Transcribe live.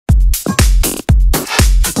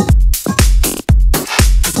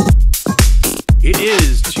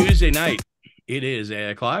Tuesday night. It is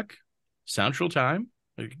 8 o'clock Central Time.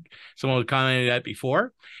 Someone commented that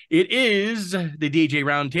before. It is the DJ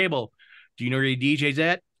Roundtable. Do you know where your DJ's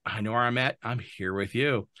at? I know where I'm at. I'm here with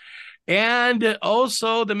you. And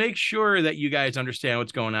also to make sure that you guys understand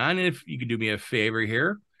what's going on, and if you can do me a favor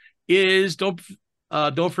here, is don't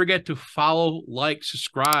forget to follow, like,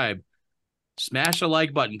 subscribe, smash the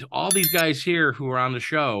like button to all these guys here who are on the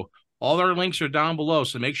show. All their links are down below,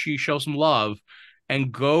 so make sure you show some love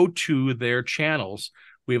and go to their channels.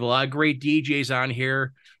 We have a lot of great DJs on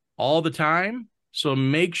here all the time, so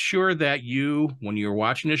make sure that you, when you're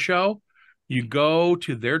watching the show, you go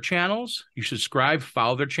to their channels, you subscribe,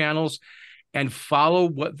 follow their channels, and follow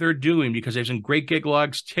what they're doing, because there's some great gig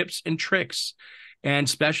logs, tips, and tricks, and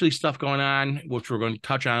especially stuff going on, which we're going to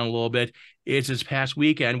touch on a little bit. It's this past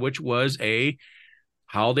weekend, which was a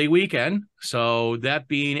holiday weekend. So that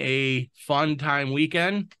being a fun time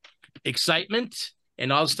weekend, excitement,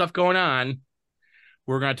 and all the stuff going on,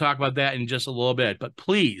 we're going to talk about that in just a little bit. But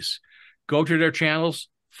please go to their channels,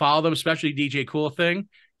 follow them, especially DJ Cool Thing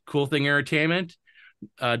Entertainment,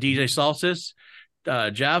 DJ Solstice,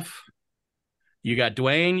 Jeff. You got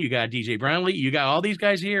Dwayne, you got DJ Brentley, you got all these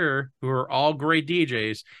guys here who are all great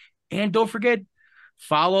DJs. And don't forget,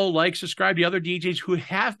 follow, like, subscribe to other DJs who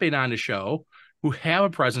have been on the show, who have a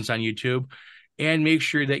presence on YouTube, and make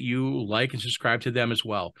sure that you like and subscribe to them as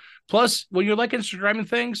well. Plus, when you're liking and subscribing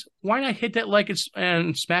things, why not hit that like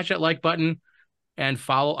and smash that like button and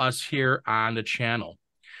follow us here on the channel.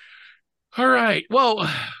 All right. Well,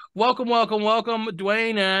 welcome,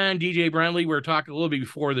 Dwayne and DJ Brentley. We were talking a little bit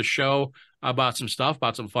before the show about some stuff,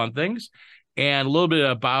 about some fun things, and a little bit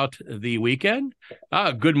about the weekend.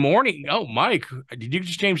 Good morning. Oh, Mike, did you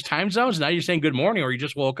just change time zones? Now you're saying good morning, or you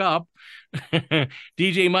just woke up?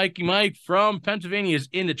 DJ Mikey Mike from Pennsylvania is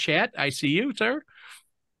in the chat. I see you, sir.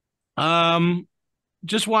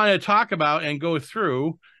 Just wanted to talk about and go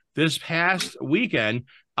through this past weekend.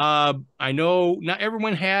 I know not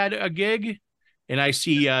everyone had a gig, and I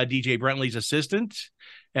see DJ Brentley's assistant,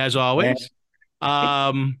 as always.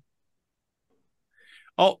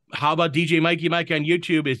 Oh, how about DJ Mikey Mike on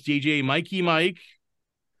YouTube? It's DJ Mikey Mike.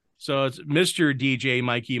 So it's Mr. DJ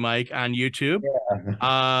Mikey Mike on YouTube.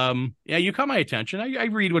 Yeah, you caught my attention. I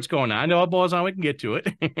read what's going on. All balls on, we can get to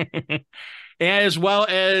it. As well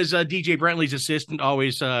as DJ Brentley's assistant,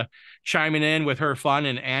 always chiming in with her fun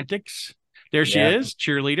and antics. There she is,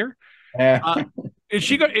 cheerleader. Is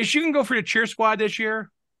she going to go for the cheer squad this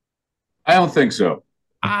year? I don't think so.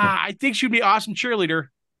 I think she'd be awesome cheerleader.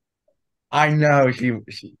 I know she would.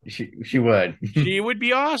 She would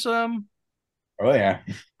be awesome. Oh yeah.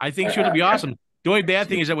 I think she would be awesome. The only bad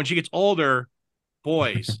thing is that when she gets older,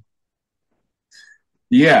 boys.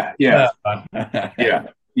 Yeah. No.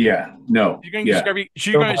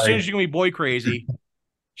 She's gonna be boy crazy.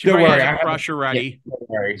 Don't worry, I crush her ready.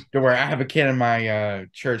 Don't worry. I have a kid in my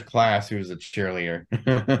church class who's a cheerleader.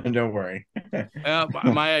 Don't worry.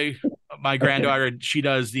 My granddaughter, she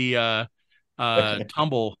does the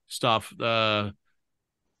tumble stuff. So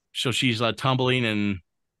she's tumbling and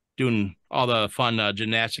doing all the fun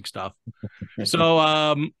gymnastic stuff. So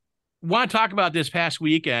want to talk about this past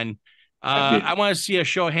weekend. I want to see a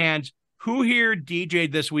show of hands. Who here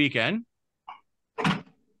DJ'd this weekend?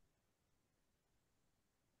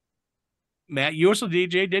 Matt, you also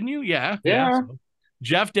DJ'd, didn't you? Yeah. So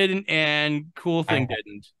Jeff didn't, and Cool Thing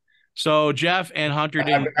didn't. So Jeff and Hunter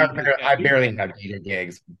didn't. I barely have DJ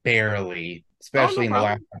gigs. Barely. Especially in the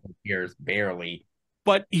last couple of years. Barely.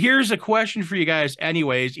 But here's a question for you guys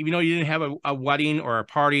anyways, even though you didn't have a wedding or a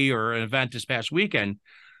party or an event this past weekend,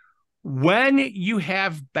 when you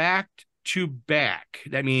have back-to-back,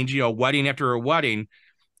 that means, wedding after a wedding,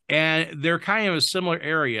 and they're kind of a similar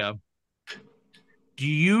area, do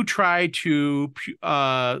you try to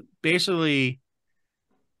basically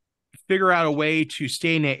figure out a way to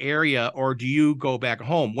stay in that area, or do you go back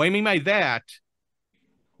home? What I mean by that,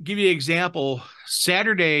 give you an example.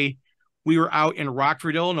 Saturday, we were out in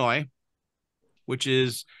Rockford, Illinois, which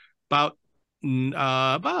is about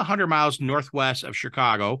 100 miles northwest of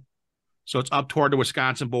Chicago. So it's up toward the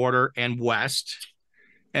Wisconsin border and west.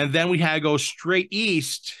 And then we had to go straight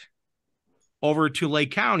east over to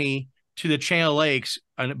Lake County to the Channel Lakes,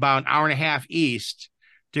 about an hour and a half east,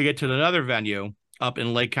 to get to another venue up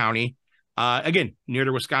in Lake County, again, near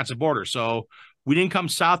the Wisconsin border. So we didn't come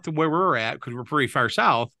south to where we were at because we're pretty far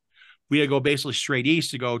south. We had to go basically straight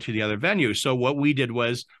east to go to the other venue. So what we did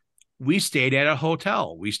was we stayed at a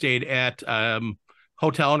hotel. We stayed at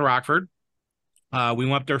hotel in Rockford. We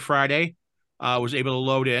went up there Friday, was able to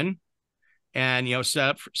load in and, set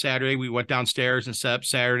up for Saturday. We went downstairs and set up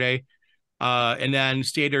Saturday. and then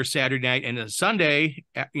stayed there Saturday night. And the Sunday,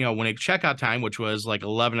 when it checkout time, which was like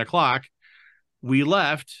 11 o'clock, we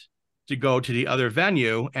left to go to the other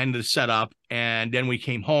venue and to set up. And then we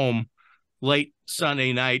came home late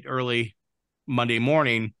Sunday night, early Monday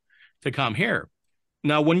morning to come here.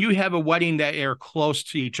 Now, when you have a wedding that are close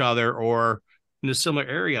to each other or in a similar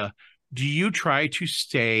area, do you try to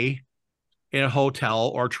stay in a hotel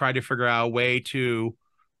or try to figure out a way to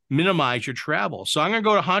minimize your travel? So I'm going to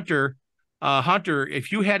go to Hunter. Hunter,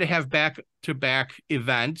 if you had to have back-to-back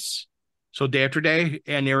events, so day after day,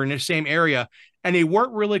 and they're in the same area, and they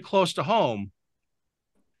weren't really close to home,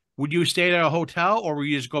 would you stay at a hotel or would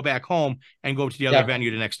you just go back home and go to the other venue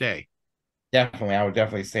the next day? Definitely. I would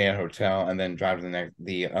definitely stay at a hotel and then drive to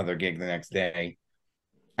the other gig the next day.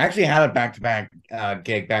 I actually had a back-to-back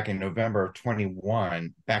gig back in November of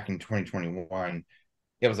 21, back in 2021.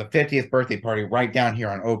 It was a 50th birthday party right down here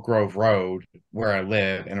on Oak Grove Road where I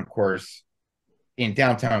live. And of course, in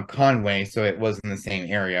downtown Conway, so it was in the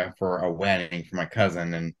same area for a wedding for my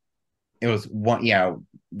cousin. And it was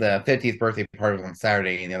the 50th birthday party was on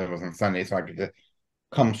Saturday and the other was on Sunday, so I could just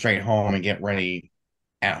come straight home and get ready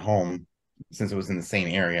at home since it was in the same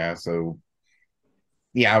area. So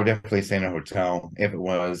yeah, I would definitely stay in a hotel if it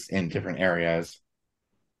was in different areas.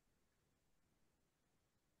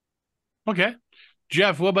 Okay.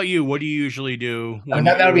 Jeff, what about you? What do you usually do?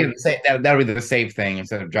 That would be the safe. That would be the safe thing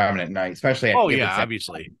instead of driving at night, especially.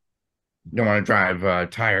 Obviously. Don't want to drive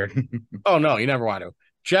tired. Oh no, you never want to.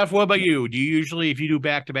 Jeff, what about you? Do you usually, if you do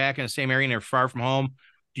back to back in the same area and they're far from home,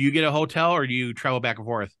 do you get a hotel or do you travel back and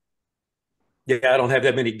forth? Yeah, I don't have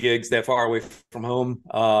that many gigs that far away from home.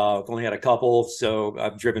 I've only had a couple, so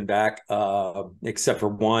I've driven back, except for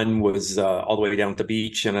one was all the way down at the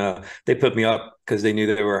beach, and they put me up because they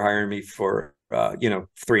knew they were hiring me for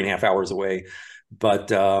 3.5 hours away.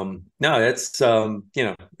 But no, that's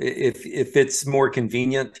if it's more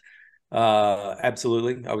convenient,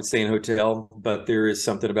 absolutely, I would stay in a hotel. But there is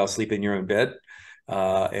something about sleeping in your own bed.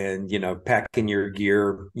 And packing your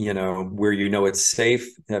gear, where it's safe.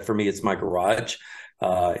 For me, it's my garage.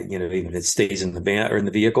 Even if it stays in the van or in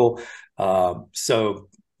the vehicle. So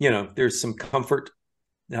there's some comfort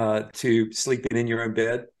to sleeping in your own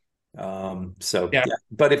bed. Yeah.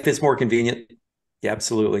 But if it's more convenient, yeah,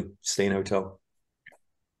 absolutely, stay in a hotel.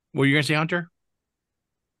 What are you gonna say, Hunter?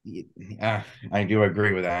 I do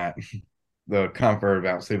agree with that. The comfort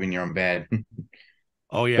about sleeping in your own bed.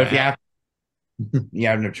 Oh yeah, but yeah. You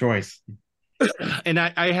have no choice. And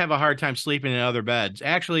I have a hard time sleeping in other beds.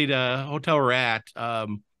 Actually, the hotel we're at,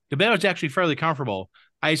 the bed was actually fairly comfortable.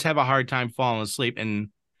 I just have a hard time falling asleep. And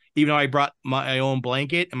even though I brought my own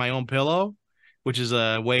blanket and my own pillow, which is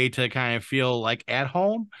a way to kind of feel like at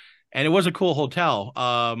home, and it was a cool hotel.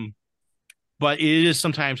 But it is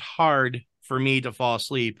sometimes hard for me to fall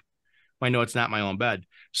asleep when I know it's not my own bed.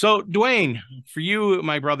 So, Dwayne, for you,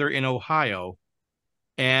 my brother in Ohio,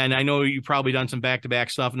 and I know you've probably done some back-to-back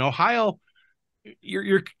stuff in Ohio.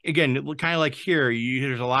 You're again kind of like here.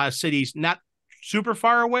 There's a lot of cities not super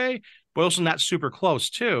far away, but also not super close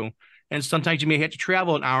too. And sometimes you may have to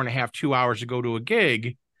travel an hour and a half, 2 hours to go to a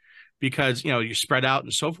gig because you're spread out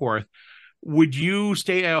and so forth. Would you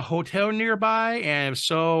stay at a hotel nearby? And if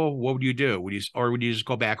so, what would you do? Would you just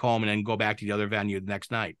go back home and then go back to the other venue the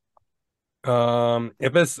next night? I've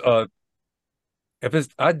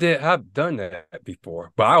done that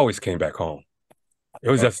before, but I always came back home. It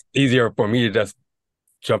was just easier for me to just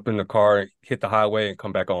jump in the car, hit the highway, and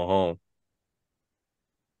come back on home.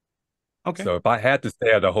 Okay. So if I had to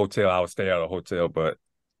stay at a hotel, I would stay at a hotel. But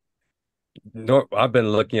no, I've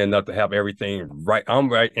been lucky enough to have everything right. I'm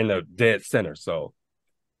right in the dead center. So,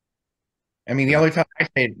 I mean, the only time I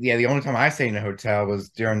stayed in a hotel was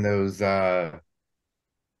during those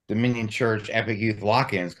Dominion Church Epic Youth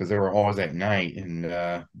lock-ins because they were always at night,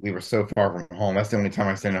 and we were so far from home. That's the only time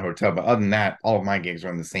I stayed in a hotel. But other than that, all of my gigs are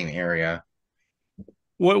in the same area.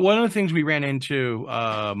 One of the things we ran into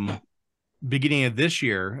beginning of this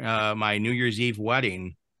year, my New Year's Eve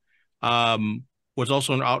wedding, was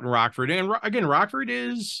also out in Rockford. And again, Rockford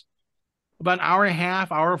is about an hour and a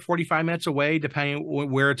half, hour 45 minutes away,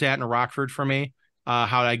 depending where it's at in Rockford for me,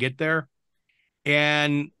 how did I get there.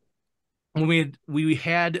 And when we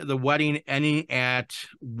had the wedding ending at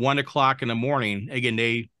 1 o'clock in the morning, again,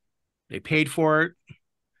 they paid for it.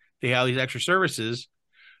 They had these extra services.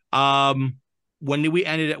 When we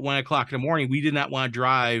ended at 1 o'clock in the morning, we did not want to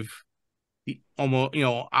drive the almost,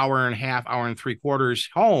 hour and a half, hour and three quarters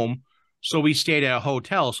home. So we stayed at a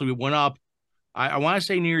hotel. So we went up. I want to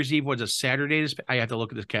say New Year's Eve was a Saturday. I have to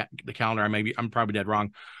look at the calendar. I'm probably dead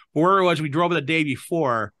wrong. But where it was, we drove the day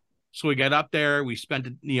before. So we got up there. We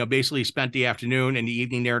basically spent the afternoon and the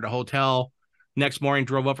evening there at the hotel. Next morning,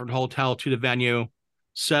 drove up from the hotel to the venue,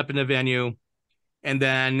 set up in the venue, and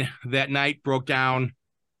then that night broke down,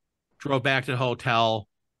 drove back to the hotel,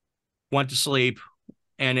 went to sleep,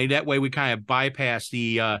 and that way we kind of bypassed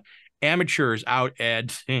the amateurs out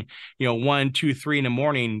at 1, 2, 3 in the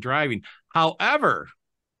morning driving. However,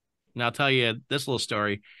 and I'll tell you this little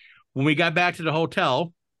story. When we got back to the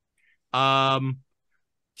hotel,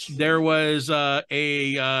 there was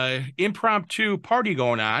a impromptu party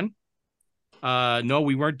going on. No,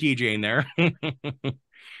 we weren't DJing there.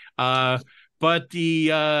 But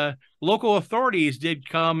the local authorities did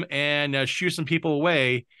come and shoo some people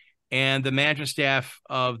away, and the management staff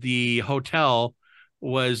of the hotel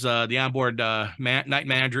was the onboard night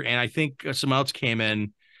manager, and I think someone else came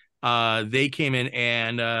in. They came in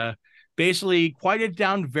and basically quieted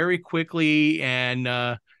down very quickly,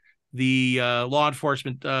 and the law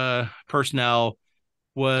enforcement personnel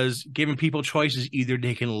was giving people choices. Either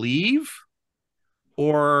they can leave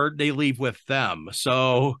or they leave with them.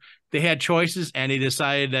 So they had choices, and they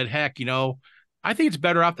decided that, heck, I think it's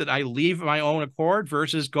better off that I leave of my own accord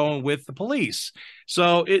versus going with the police.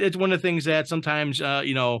 So it's one of the things that sometimes,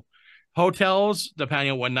 hotels,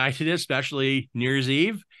 depending on what night it is, especially New Year's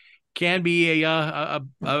Eve, can be a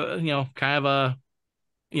kind of a,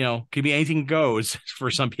 could be anything goes for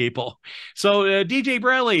some people. So DJ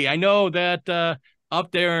Bradley, I know that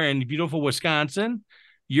up there in beautiful Wisconsin,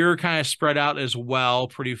 you're kind of spread out as well,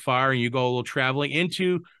 pretty far, and you go a little traveling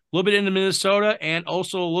into a little bit into Minnesota and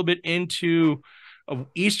also a little bit into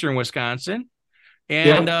eastern Wisconsin.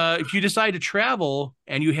 And if you decide to travel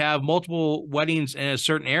and you have multiple weddings in a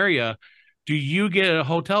certain area, do you get a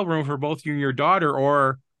hotel room for both you and your daughter,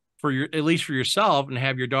 or for at least for yourself, and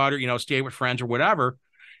have your daughter, stay with friends or whatever?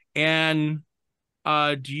 And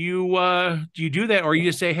do you do that, or you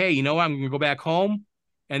just say, hey, I'm going to go back home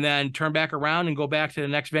and then turn back around and go back to the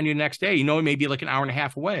next venue the next day? It may be like an hour and a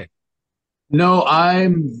half away. No,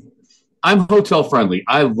 I'm hotel friendly.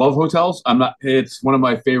 I love hotels. It's one of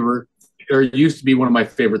my favorite, or it used to be one of my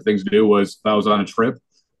favorite things to do, was if I was on a trip,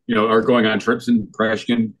 or going on trips and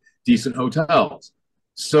crashing in decent hotels.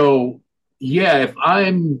 So yeah, if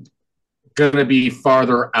I'm going to be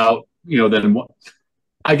farther out, than what,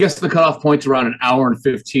 I guess the cutoff point's around an hour and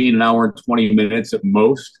 15, an hour and 20 minutes at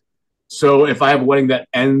most. So if I have a wedding that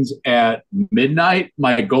ends at midnight,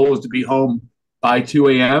 my goal is to be home by 2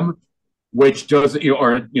 a.m., which does,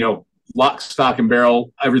 lock, stock, and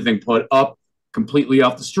barrel, everything put up completely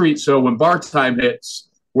off the street. So when bar time hits,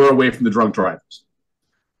 we're away from the drunk drivers.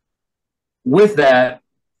 With that,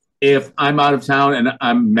 if I'm out of town and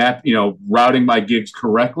I'm routing my gigs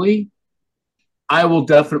correctly, I will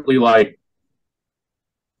definitely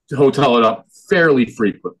hotel it up fairly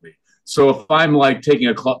frequently. So if I'm taking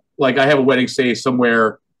a club, I have a wedding, say,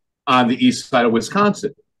 somewhere on the east side of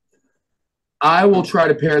Wisconsin, I will try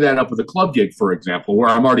to pair that up with a club gig, for example, where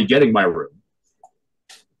I'm already getting my room.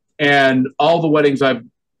 And all the weddings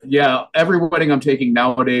every wedding I'm taking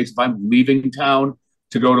nowadays, if I'm leaving town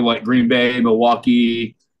to go to Green Bay,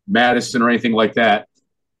 Milwaukee, Madison, or anything like that,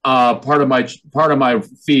 part of my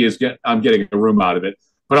fee is I'm getting a room out of it.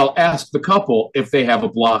 But I'll ask the couple if they have a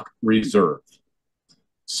block reserved,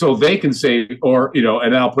 so they can say, and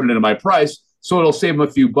then I'll put it into my price, so it'll save them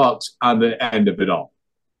a few bucks on the end of it all.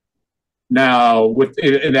 Now,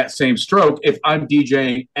 in that same stroke, if I'm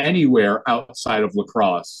DJing anywhere outside of La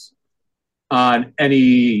Crosse on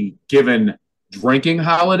any given drinking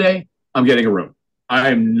holiday, I'm getting a room.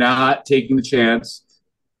 I'm not taking the chance,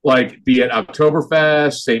 be it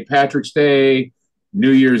Oktoberfest, St. Patrick's Day,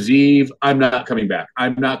 New Year's Eve, I'm not coming back.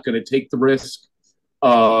 I'm not going to take the risk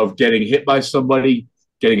of getting hit by somebody,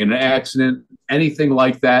 getting in an accident, anything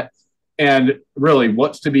like that. And really,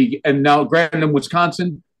 and now, granted, in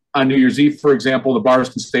Wisconsin, on New Year's Eve, for example, the bars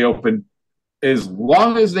can stay open as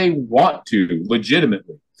long as they want to,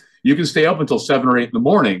 legitimately. You can stay up until 7 or 8 in the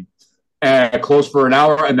morning and close for an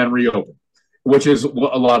hour and then reopen, which is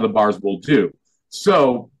what a lot of the bars will do.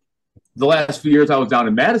 So the last few years I was down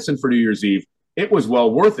in Madison for New Year's Eve, it was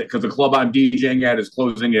well worth it, because the club I'm DJing at is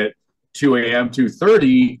closing at 2 a.m.,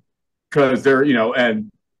 2:30, because they're,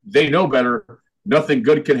 and they know better. Nothing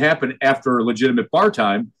good can happen after legitimate bar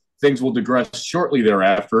time. Things will digress shortly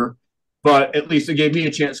thereafter. But at least it gave me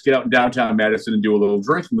a chance to get out in downtown Madison and do a little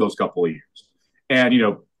drinking those couple of years. And,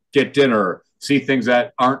 get dinner, see things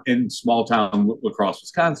that aren't in small town La Crosse,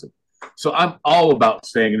 Wisconsin. So I'm all about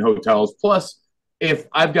staying in hotels. Plus, if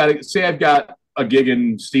I've got a gig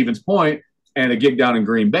in Stevens Point and a gig down in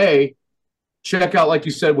Green Bay, check out, like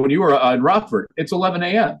you said, when you were in Rockford, it's 11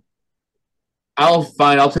 a.m. I'll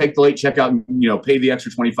take the late checkout and, pay the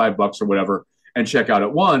extra $25 or whatever and check out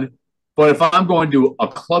at 1. But if I'm going to a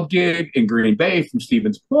club gig in Green Bay from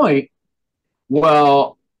Stevens Point,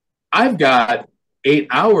 well, I've got 8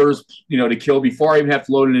 hours, to kill before I even have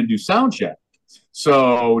to load it and do sound check.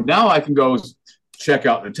 So now I can go check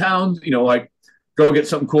out the town, like go get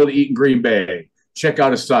something cool to eat in Green Bay, check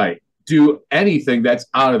out a site, do anything that's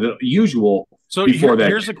out of the usual. So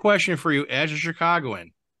here's a question for you as a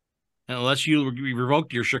Chicagoan, unless you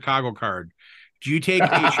revoked your Chicago card. Do you take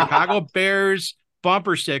a Chicago Bears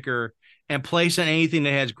bumper sticker and place on anything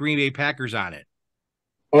that has Green Bay Packers on it?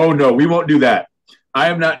 Oh, no, we won't do that. I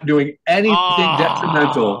am not doing anything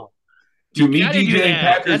detrimental to me DJing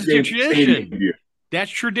Packers games stadium view. That's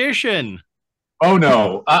tradition. Oh,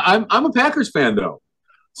 no. I'm a Packers fan, though.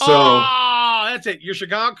 So that's it. Your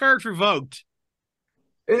Chicago card's revoked.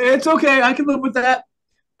 It's okay. I can live with that.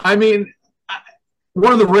 I mean,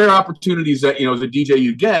 one of the rare opportunities that, as a DJ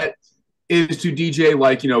you get is to DJ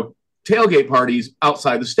like, tailgate parties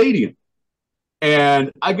outside the stadium.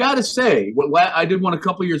 And I got to say, I did one a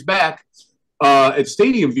couple years back at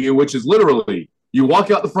Stadium View, which is literally you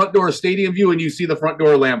walk out the front door of Stadium View and you see the front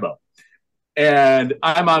door of Lambeau. And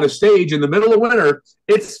I'm on a stage in the middle of winter.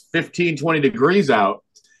 It's 15, 20 degrees out.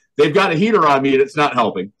 They've got a heater on me and it's not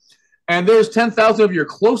helping. And there's 10,000 of your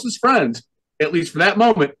closest friends, at least for that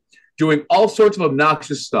moment, doing all sorts of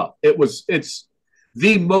obnoxious stuff. It's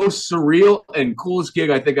the most surreal and coolest gig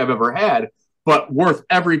I think I've ever had, but worth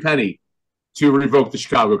every penny to revoke the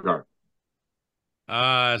Chicago card.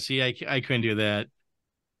 See, I couldn't do that.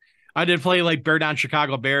 I did play like Bear Down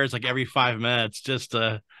Chicago Bears like every 5 minutes just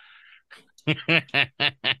to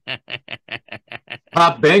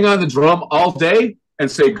pop bang on the drum all day and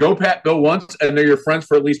say go Pat, go once, and they're your friends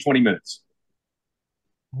for at least 20 minutes.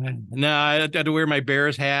 No, I had to wear my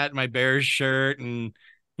Bears hat, my Bears shirt, and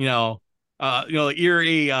you're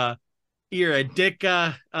a dick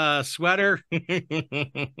sweater.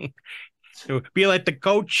 Be like the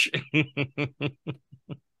coach.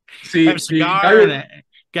 See, you're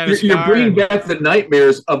bringing back the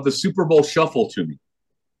nightmares of the Super Bowl shuffle to me.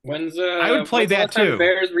 I would play that too.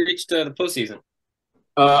 Bears reached the postseason.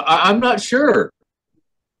 I'm not sure.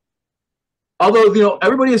 Although,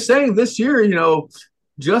 everybody is saying this year,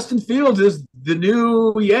 Justin Fields is the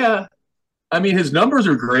new, I mean, his numbers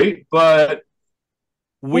are great, but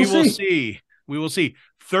we will see. We will see.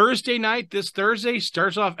 Thursday night, this Thursday,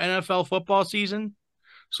 starts off NFL football season.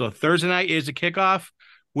 So Thursday night is a kickoff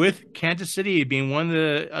with Kansas City being one of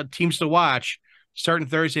the teams to watch starting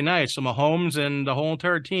Thursday night. So Mahomes and the whole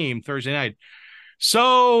entire team Thursday night.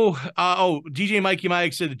 So, DJ Mikey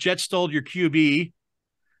Mike said the Jets stole your QB.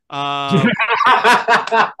 Man,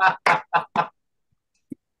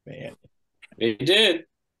 they did.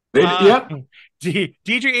 Yep. DJ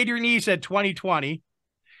Adrian E said 2020.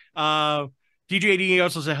 DJ Adrian E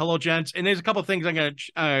also said hello, gents. And there's a couple of things I'm going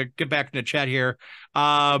to get back in the chat here.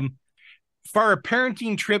 For a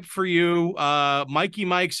parenting trip for you, Mikey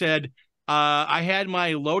Mike said, I had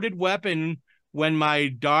my loaded weapon when my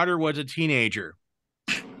daughter was a teenager.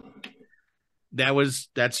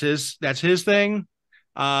 That's his thing.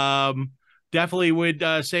 Definitely would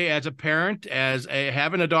say as a parent,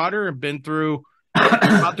 having a daughter and been through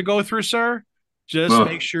about to go through, sir, just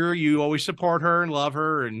make sure you always support her and love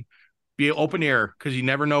her and be open ear, because you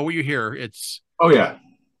never know what you hear. It's yeah.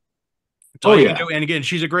 And again,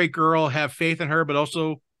 she's a great girl. Have faith in her, but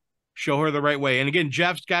also show her the right way. And again,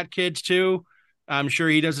 Jeff's got kids too. I'm sure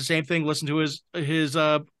he does the same thing. Listen to his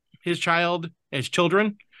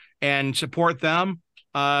children, and support them.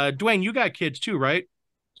 Dwayne, you got kids too, right?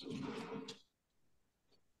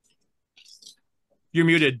 You're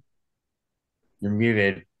muted. You're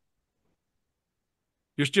muted.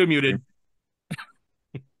 You're still muted.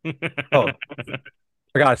 Oh,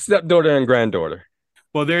 I got a stepdaughter and granddaughter.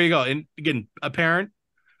 Well, there you go. And again, a parent.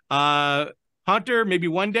 Hunter, maybe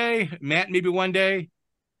one day. Matt, maybe one day.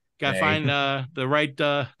 Got to find the right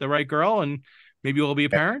girl, and maybe we'll be a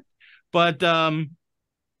parent. But it's one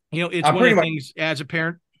of the things as a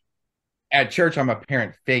parent. At church, I'm a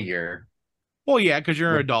parent figure. Well, yeah, because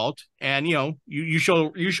you're an adult, and you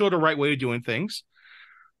show the right way of doing things.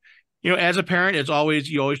 As a parent,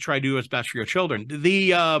 you always try to do what's best for your children.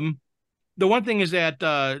 The one thing is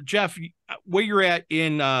that Jeff, where you're at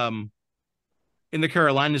in the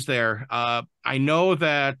Carolinas, there, I know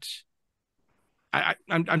that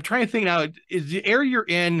I'm trying to think now. Is the area you're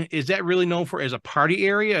in, is that really known for as a party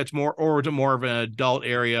area? It's more, or is it more of an adult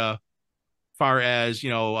area, far as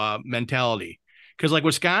mentality? Because like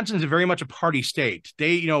Wisconsin is very much a party state.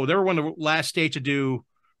 They were one of the last states to do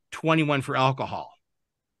 21 for alcohol.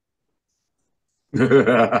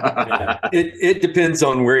 Yeah. It depends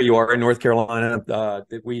on where you are in North Carolina.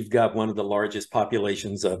 We've got one of the largest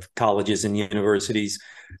populations of colleges and universities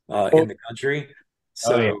in the country.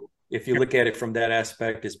 So yeah. if you look at it from that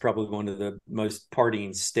aspect, it's probably one of the most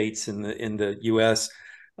partying states in the U.S.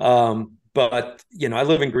 But I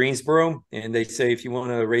live in Greensboro, and they say if you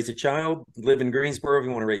want to raise a child, live in Greensboro. If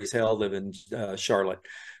you want to raise hell, live in Charlotte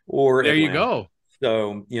or There you Atlanta. go.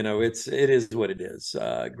 So, it is what it is.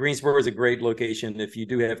 Greensboro is a great location. If you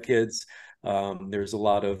do have kids, there's a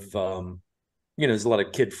lot of, there's a lot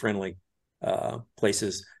of kid friendly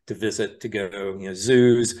places to visit, to go,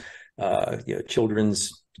 zoos,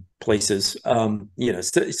 children's places.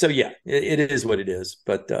 So yeah, it is what it is.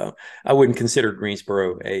 But I wouldn't consider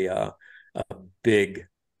Greensboro a big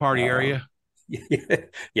Party area.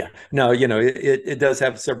 Yeah. No, it does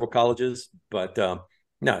have several colleges, but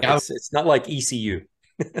no, it's not like ECU.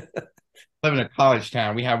 Live in a college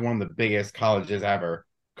town. We have one of the biggest colleges ever,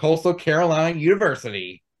 Coastal Carolina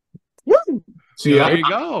University. Woo! See, There you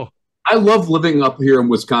go. I love living up here in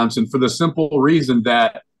Wisconsin for the simple reason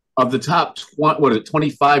that of the top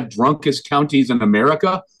 25 drunkest counties in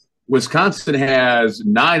America, Wisconsin has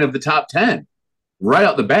 9 of the top 10 right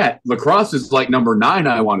out the bat. La Crosse is like number 9,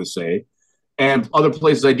 I want to say. And other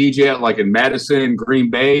places I DJ at, like in Madison,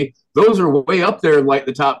 Green Bay, those are way up there, like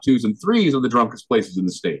the top 2s and 3s of the drunkest places in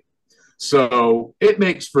the state. So it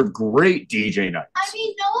makes for great DJ nights. I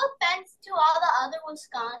mean, no offense to all the other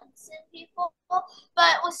Wisconsin people, but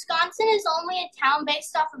Wisconsin is only a town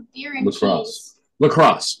based off of beer and cheese. La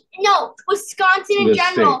Crosse. No, Wisconsin in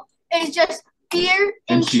general is just beer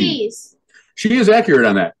and cheese. She is accurate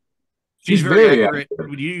on that. She's very accurate.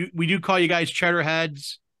 We do call you guys cheddar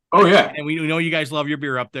heads. Oh yeah, and we know you guys love your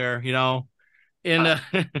beer up there, and but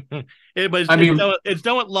it's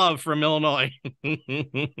done with love from Illinois.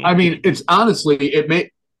 I mean, it's honestly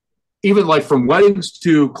even like from weddings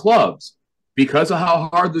to clubs, because of how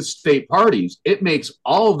hard the state parties, it makes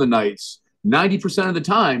all of the nights 90% of the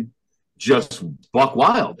time just buck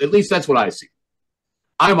wild. At least that's what I see.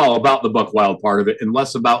 I'm all about the buck wild part of it and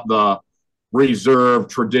less about the reserved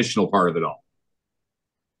traditional part of it all.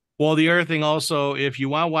 Well, the other thing also, if you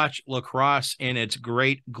want to watch La Crosse in its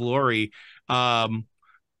great glory, Code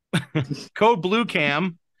Blue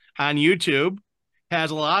Cam on YouTube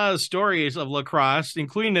has a lot of stories of La Crosse,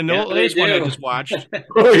 including the latest one I just watched.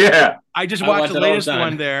 Oh, yeah. I just watched the latest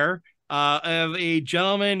one there of a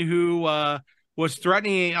gentleman who was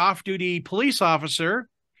threatening an off-duty police officer.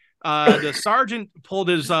 The sergeant pulled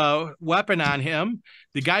his weapon on him.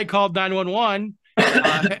 The guy called 911.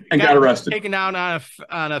 And got arrested. Taken down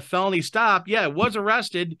on a felony stop. Yeah, was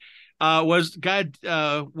arrested.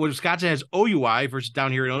 Wisconsin has OUI versus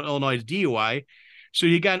down here in Illinois is DUI. So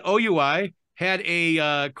he got an OUI, had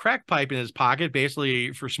a crack pipe in his pocket,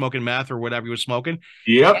 basically for smoking meth or whatever he was smoking.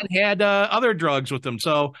 Yep. And had other drugs with him.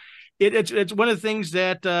 So it's one of the things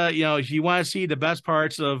that if you want to see the best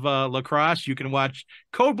parts of La Crosse, you can watch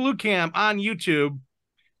Code Blue Cam on YouTube.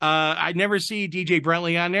 I never see DJ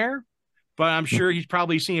Brentley on there, but I'm sure he's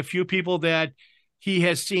probably seen a few people that he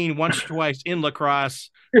has seen once or twice in La Crosse,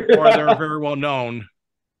 or they're very well known.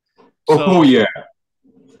 Oh, yeah.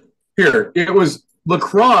 Here, it was La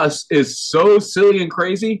Crosse is so silly and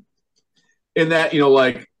crazy in that,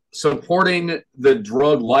 like supporting the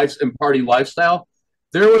drug life and party lifestyle.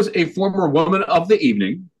 There was a former woman of the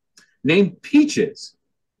evening named Peaches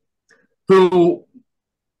who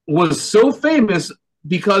was so famous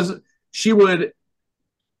because she would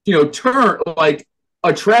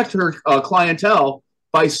attract her clientele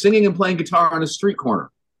by singing and playing guitar on a street corner.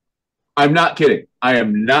 I'm not kidding. I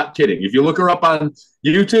am not kidding. If you look her up on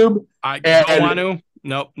YouTube, I don't want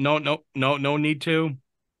to. No need to.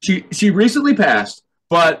 She recently passed,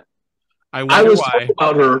 but I was why. told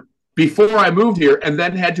about her before I moved here, and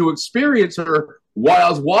then had to experience her while I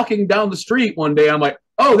was walking down the street one day. I'm like,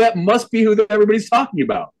 oh, that must be who everybody's talking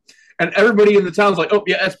about. And everybody in the town's like, oh,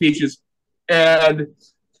 yeah, that's Peaches. And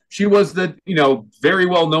she was very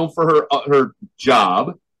well known for her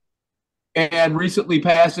job, and recently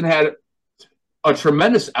passed and had a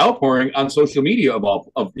tremendous outpouring on social media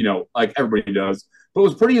like everybody does. But it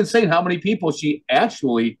was pretty insane how many people she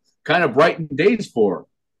actually kind of brightened days for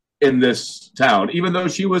in this town. Even though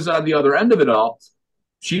she was on the other end of it all,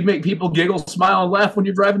 she'd make people giggle, smile, and laugh when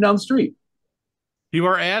you're driving down the street. You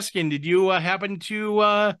are asking, did you happen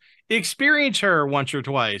to experience her once or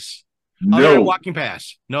twice? No. Walking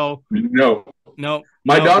past. No.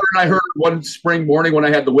 My daughter and I heard one spring morning when I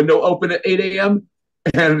had the window open at 8 a.m.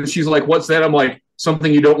 And she's like, what's that? I'm like,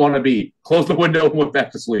 something you don't want to be. Close the window and went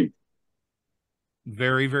back to sleep.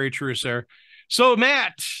 Very, very true, sir. So,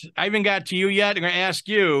 Matt, I haven't got to you yet. I'm going to ask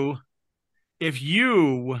you, if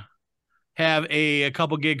you have a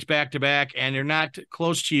couple gigs back to back and they're not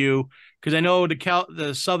close to you, because I know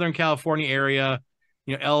the Southern California area,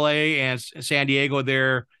 LA and San Diego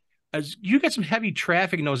there, as you get some heavy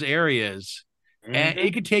traffic in those areas, and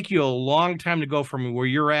it could take you a long time to go from where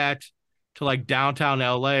you're at to like downtown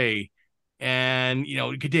LA, and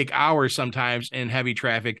it could take hours sometimes in heavy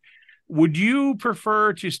traffic. Would you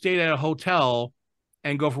prefer to stay at a hotel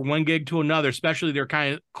and go from one gig to another, especially they're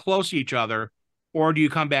kind of close to each other, or do you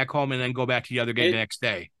come back home and then go back to the other gig the next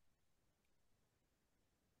day?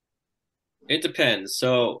 It depends.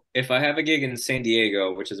 So if I have a gig in San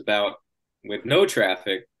Diego, which is about, with no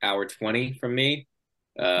traffic, hour 20 from me,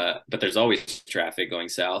 but there's always traffic going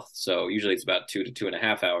south. So usually it's about 2 to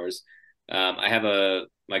 2.5 hours.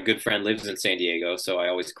 My good friend lives in San Diego, so I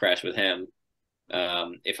always crash with him.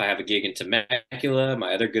 If I have a gig in Temecula,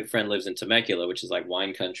 my other good friend lives in Temecula, which is like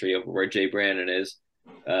wine country over where Jay Brandon is.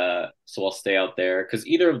 So I'll stay out there because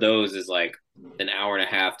either of those is like an hour and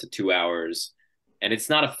a half to 2 hours, and it's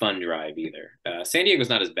not a fun drive either. San Diego's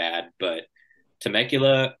not as bad, but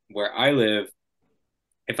Temecula, where I live,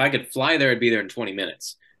 if I could fly there, I'd be there in 20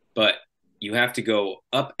 minutes. But you have to go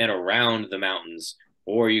up and around the mountains,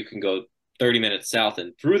 or you can go 30 minutes south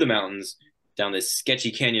and through the mountains down this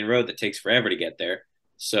sketchy canyon road that takes forever to get there.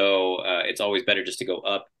 So it's always better just to go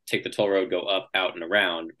up, take the toll road, go up, out, and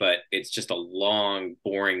around. But it's just a long,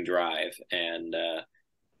 boring drive. And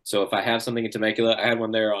so if I have something in Temecula, I had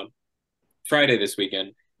one there on Friday this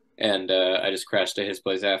weekend, and I just crashed to his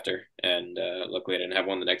place after. And luckily, I didn't have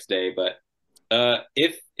one the next day. But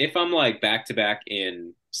if I'm like back to back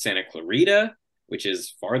in Santa Clarita, which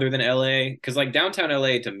is farther than LA, because like downtown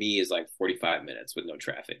LA to me is like 45 minutes with no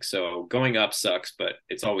traffic. So going up sucks, but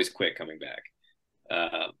it's always quick coming back.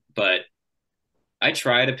 But I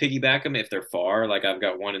try to piggyback them if they're far. Like I've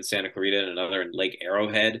got one in Santa Clarita and another in Lake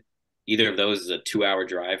Arrowhead. Either of those is a 2 hour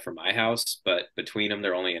drive from my house, but between them,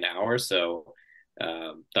 they're only an hour. So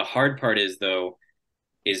the hard part is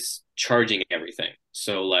charging everything.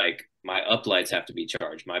 So like my up lights have to be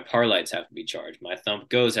charged. My par lights have to be charged. My thumb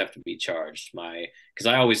goes have to be charged. Because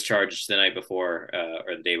I always charge the night before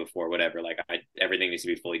or the day before, whatever. Like everything needs to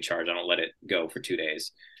be fully charged. I don't let it go for 2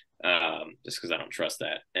 days just because I don't trust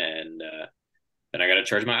that. And then I got to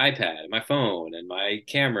charge my iPad, my phone, and my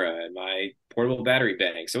camera, and my portable battery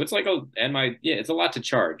bank. So it's like it's a lot to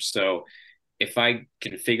charge. So if I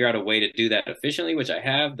can figure out a way to do that efficiently, which I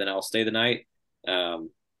have, then I'll stay the night.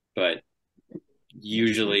 But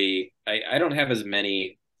usually I don't have as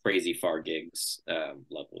many crazy far gigs,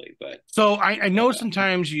 luckily. But so I know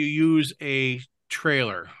sometimes you use a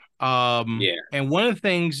trailer. Yeah. And one of the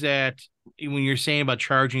things that when you're saying about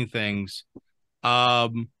charging things,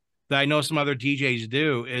 that I know some other DJs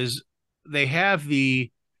do is they have the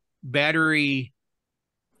battery,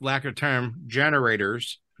 lack of term,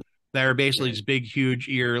 generators that are basically just big, huge,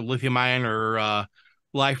 either lithium ion or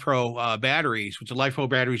Life Pro batteries, which the Life Pro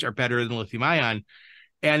batteries are better than lithium ion,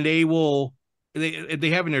 and they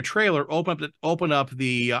have in their trailer open up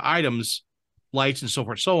the items, lights and so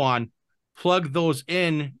forth, so on, plug those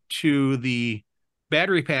in to the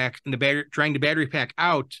battery pack, and drain the battery pack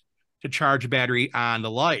out to charge a battery on the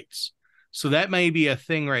lights. So that may be a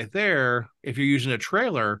thing right there if you're using a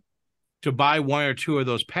trailer to buy one or two of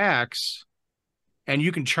those packs, and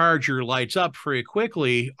you can charge your lights up pretty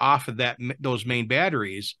quickly off of those main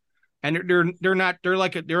batteries. And they're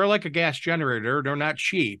like a gas generator. They're not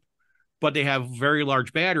cheap, but they have very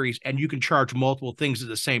large batteries, and you can charge multiple things at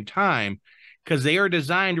the same time because they are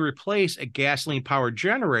designed to replace a gasoline powered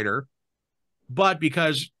generator. But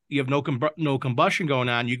because you have no combustion going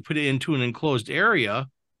on, you can put it into an enclosed area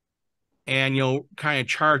and you'll kind of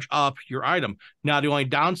charge up your item. Now, the only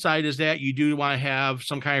downside is that you do want to have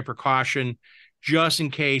some kind of precaution just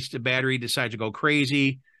in case the battery decides to go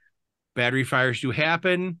crazy. Battery fires do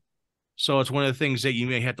happen. So it's one of the things that you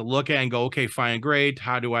may have to look at and go, okay, fine, great.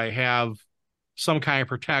 How do I have some kind of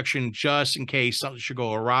protection just in case something should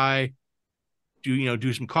go awry?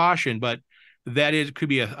 Do some caution, but could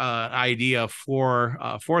be an idea for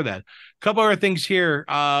that. A couple other things here.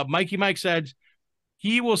 Mikey Mike said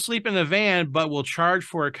he will sleep in the van, but will charge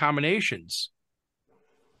for accommodations.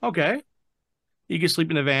 Okay. You can sleep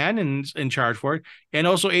in the van and charge for it. And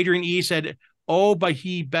also Adrian E said, oh, but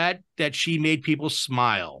he bet that she made people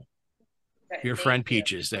smile. Your friend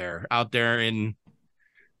Peaches there, out there in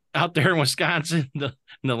Wisconsin, in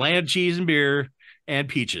the land of cheese and beer and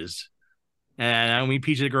peaches. And I don't mean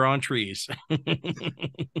peaches that grow on trees.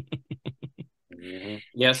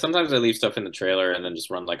 Yeah, sometimes I leave stuff in the trailer and then just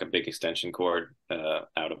run like a big extension cord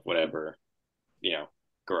out of whatever,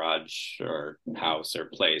 garage or house or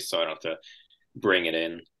place, so I don't have to bring it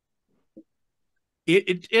in.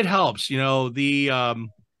 it helps, the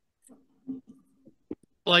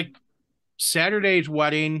like Saturday's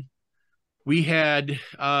wedding, we had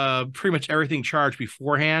pretty much everything charged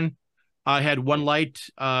beforehand. I had one light,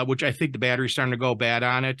 which I think the battery's starting to go bad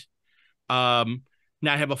on it. Not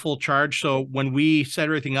have a full charge. So when we set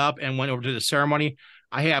everything up and went over to the ceremony,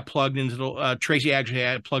 I had plugged into the Tracy actually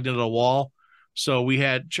had plugged into the wall. So we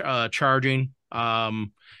had charging.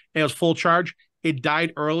 It was full charge. It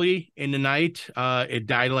died early in the night. It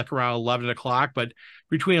died like around 11 o'clock, but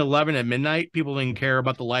between 11 and midnight, people didn't care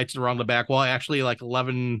about the lights around the back wall. Actually, like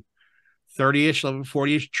 11:30ish,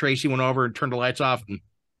 11:40ish, Tracy went over and turned the lights off and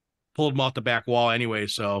pulled them off the back wall anyway.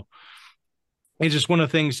 So it's just one of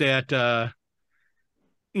the things that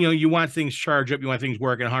you want things charged up, you want things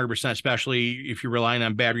working 100%, especially if you're relying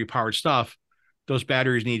on battery powered stuff. Those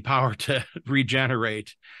batteries need power to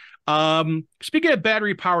regenerate. Speaking of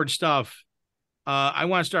battery powered stuff, I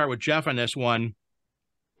want to start with Jeff on this one,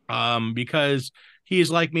 because he is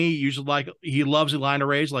like me. He loves the line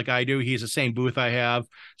arrays like I do. He's the same booth I have,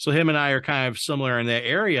 so him and I are kind of similar in that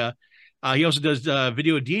area. He also does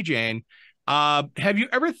video DJing. Have you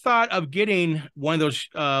ever thought of getting one of those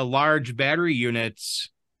large battery units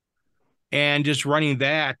and just running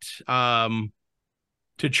that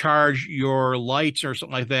to charge your lights or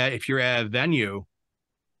something like that if you're at a venue,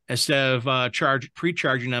 instead of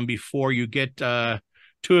pre-charging them before you get to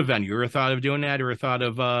a venue? Ever thought of doing that, or thought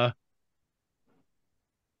of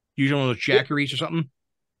using one of those jackeries or something?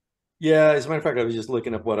 Yeah, as a matter of fact, I was just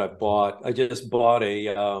looking up what I bought. I just bought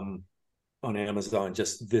a on Amazon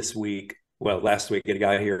just this week. Well, last week I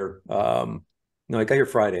got here. No, I got here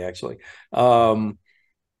Friday actually.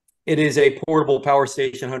 It is a portable power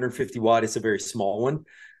station, 150 watt. It's a very small one,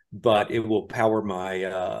 but it will power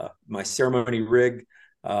my my ceremony rig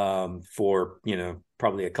for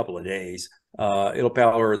probably a couple of days. It'll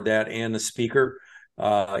power that and the speaker.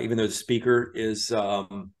 Even though the speaker is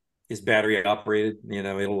battery operated,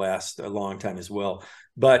 it'll last a long time as well.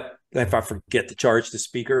 But if I forget to charge the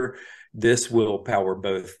speaker, this will power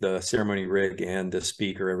both the ceremony rig and the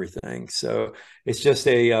speaker, everything. So it's just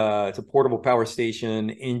it's a portable power station,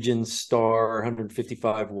 Engine Star,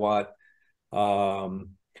 155 watt,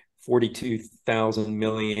 42,000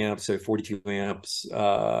 milliamps, so 42 amps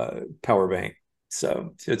power bank.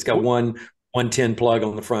 So it's got one 110 plug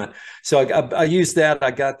on the front. So I used that.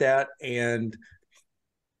 I got that, and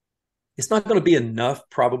it's not going to be enough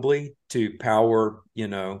probably to power,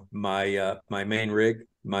 my my main rig,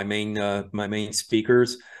 my main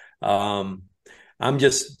speakers. I'm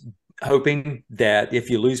just hoping that if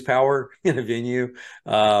you lose power in a venue,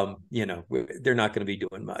 they're not going to be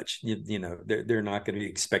doing much. They're not going to be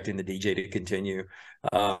expecting the DJ to continue.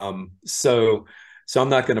 So I'm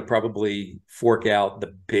not going to probably fork out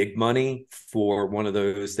the big money for one of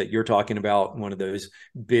those that you're talking about, one of those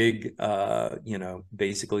big,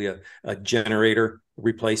 basically a generator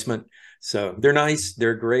replacement. So they're nice.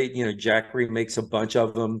 They're great. Jackery makes a bunch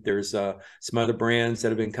of them. There's some other brands that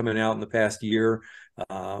have been coming out in the past year.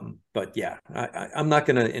 But yeah, I'm not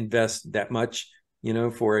going to invest that much,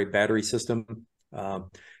 for a battery system.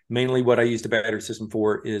 Mainly what I use the battery system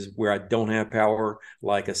for is where I don't have power,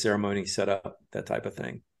 like a ceremony setup, that type of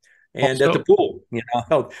thing. And at the pool,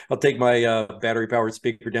 I'll take my battery powered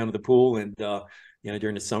speaker down to the pool and,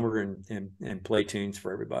 during the summer and play tunes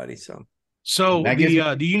for everybody. So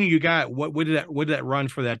the unit you got, what did that run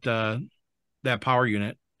for that power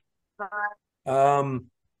unit?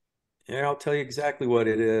 Yeah, I'll tell you exactly what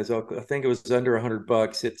it is. I think it was under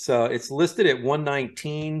 $100. It's listed at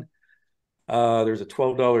 119. There's a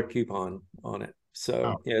 $12 coupon on it.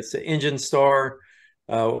 So yeah, it's an Engine Star,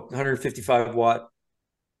 155 watt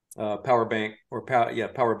power bank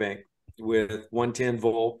power bank with 110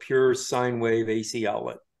 volt pure sine wave AC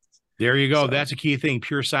outlet. There you go. So, that's a key thing,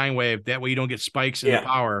 pure sine wave. That way you don't get spikes in the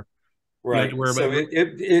power. Right. So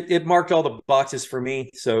it marked all the boxes for me.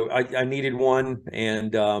 So I needed one,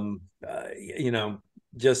 and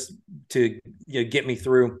just to get me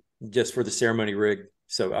through just for the ceremony rig.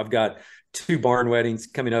 So I've got 2 barn weddings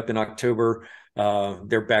coming up in October.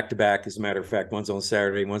 They're back to back, as a matter of fact. One's on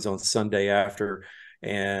Saturday, one's on Sunday after.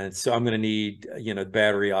 And so I'm going to need,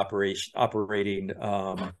 battery operating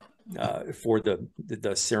for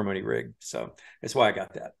the ceremony rig. So that's why I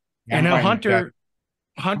got that. And now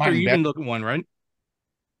Hunter, you can look at one, right?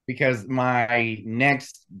 Because my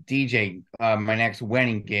next my next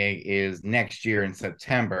wedding gig is next year in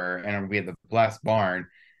September, and I'm going to be at the Blessed Barn.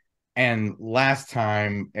 And last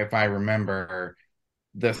time, if I remember,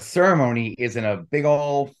 the ceremony is in a big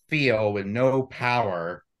old field with no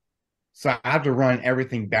power. So I have to run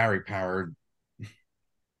everything battery powered.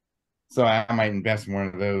 So I might invest in one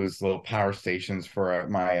of those little power stations for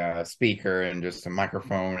my speaker and just a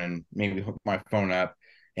microphone, and maybe hook my phone up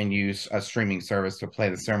and use a streaming service to play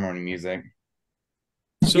the ceremony music.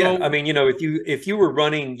 So yeah, I mean, if you were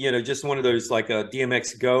running, just one of those like a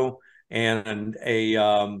DMX Go and a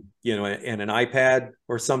and an iPad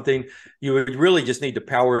or something, you would really just need to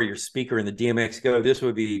power your speaker in the DMX Go. This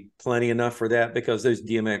would be plenty enough for that, because those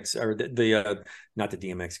DMX or not the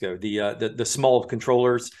DMX Go, the small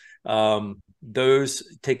controllers, those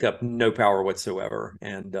take up no power whatsoever,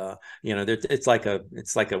 and it's like a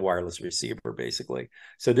wireless receiver basically.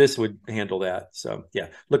 So this would handle that. So yeah,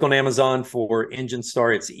 look on Amazon for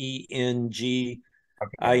Enginstar. It's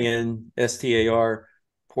ENGINSTAR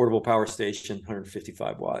portable power station,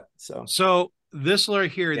 155 watt. So this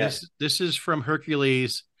right here, Yeah. this is from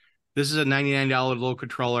Hercules. This is a $99 little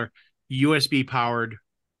controller, USB powered.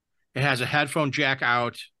 It has a headphone jack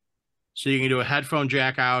out, so you can do a headphone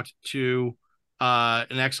jack out to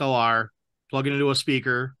an XLR, plug it into a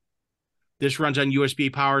speaker. This runs on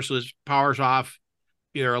USB power, so this powers off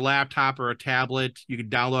either a laptop or a tablet. You can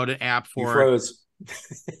download an app for You froze.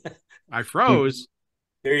 I froze.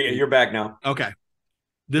 You're back now. Okay.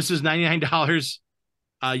 This is $99.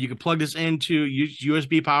 You can plug this into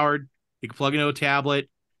USB powered. You can plug it into a tablet.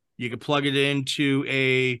 You can plug it into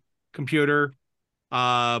a computer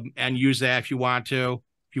and use that if you want to.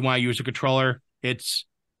 If you want to use a controller, it's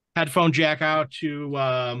headphone jack out to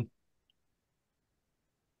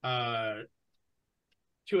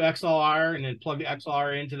XLR, and then plug the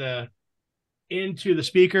XLR into the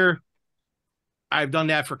speaker. I've done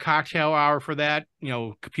that for cocktail hour for that,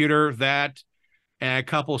 computer, that, and a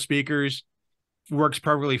couple of speakers. Works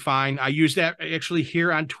perfectly fine. I use that actually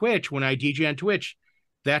here on Twitch when I DJ on Twitch.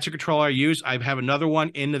 That's a controller I use. I have another one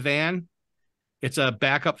in the van. It's a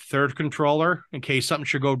backup third controller in case something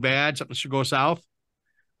should go bad, something should go south.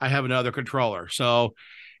 I have another controller. So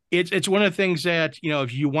it's one of the things that,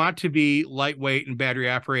 if you want to be lightweight and battery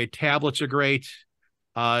operated, tablets are great.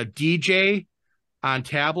 DJ on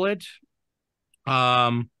tablet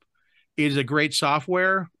is a great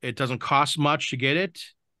software. It doesn't cost much to get it.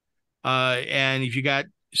 And if you got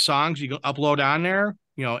songs you can upload on there,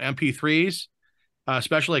 MP3s,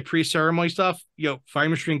 especially like pre-ceremony stuff,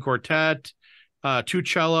 Fireman String Quartet, two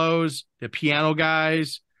cellos, the piano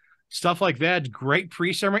guys, stuff like that. Great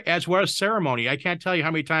pre-ceremony as well as ceremony. I can't tell you how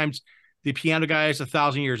many times the piano guys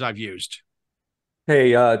 1,000 years I've used.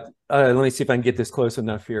 Hey, let me see if I can get this close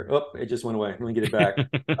enough here. Oh, it just went away. Let me get it back.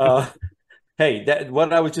 Hey,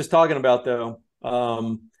 what I was just talking about though.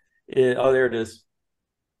 There it is.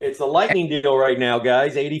 It's a lightning deal right now,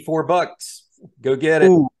 guys. $84. Go get it.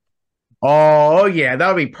 Ooh. Oh yeah, that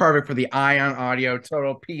would be perfect for the Ion Audio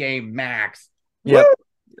Total PA Max. Yep.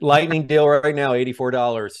 Lightning deal right now,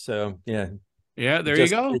 $84. So yeah. There you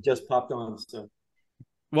go. It just popped on. So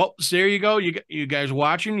well, so there you go. You guys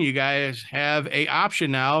watching, you guys have a option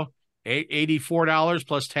now, $84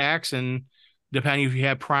 plus tax, and depending if you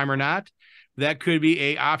have Prime or not, that could be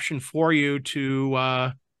a option for you to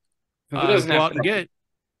go out and get.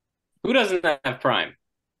 Who doesn't have Prime?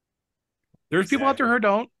 There's people out there who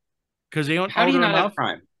don't, because they don't. How do you not have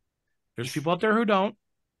Prime? There's people out there who don't.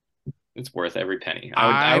 It's worth every penny.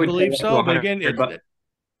 I would believe so, but again,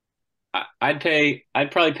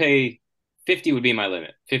 I'd probably pay 50 would be my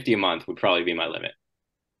limit. 50 a month would probably be my limit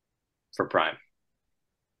for Prime.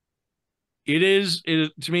 It is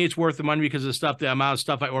to me, it's worth the money because of the amount of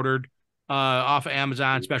stuff I ordered off of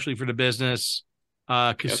Amazon, especially for the business.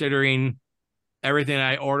 Considering everything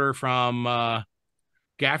I order from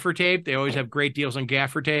gaffer tape, they always have great deals on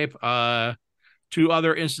gaffer tape. Two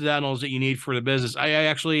other incidentals that you need for the business. I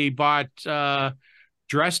actually bought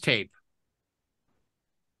dress tape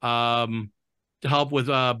to help with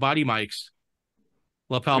body mics,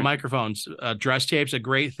 lapel microphones. Dress tape's a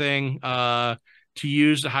great thing to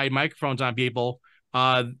use to hide microphones on people.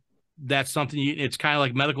 That's something it's kind of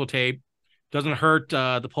like medical tape. Doesn't hurt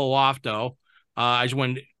to pull off though. I just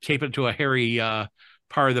wouldn't tape it to a hairy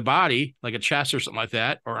part of the body, like a chest or something like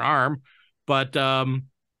that, or an arm. But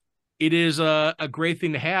it is a great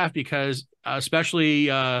thing to have because especially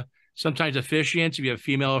sometimes officiants, if you have a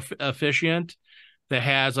female officiant that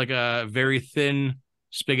has like a very thin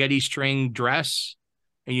spaghetti string dress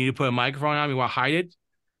and you need to put a microphone on, you want to hide it.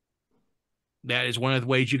 That is one of the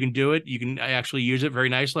ways you can do it. You can actually use it very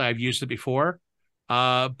nicely. I've used it before.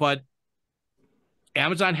 But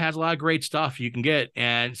Amazon has a lot of great stuff you can get.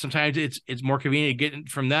 And sometimes it's more convenient getting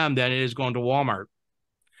from them than it is going to Walmart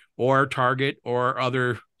or Target or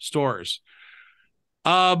other stores.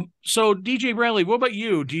 So DJ Bradley, what about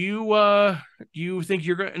you? Do you think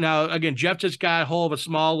you're going now? Again, Jeff just got a hold of a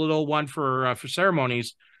small little one for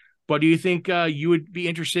ceremonies. But do you think you would be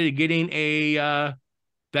interested in getting a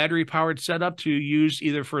battery powered setup to use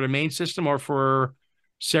either for the main system or for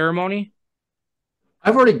ceremony?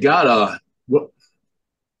 I've already got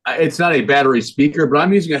it's not a battery speaker, but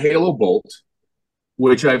I'm using a Halo Bolt,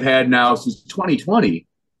 which I've had now since 2020.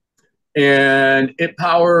 And it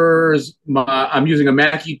powers I'm using a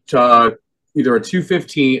Mackie, either a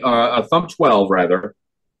 215, a Thumb 12 rather,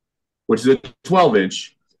 which is a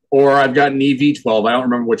 12-inch, or I've got an EV12. I don't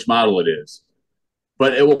remember which model it is.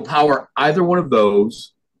 But it will power either one of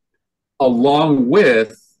those along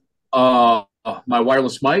with my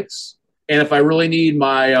wireless mics, and if I really need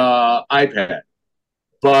my iPad.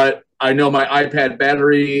 But I know my iPad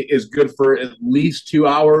battery is good for at least 2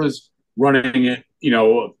 hours running it,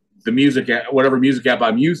 the music app, whatever music app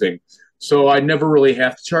I'm using. So I never really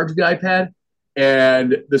have to charge the iPad.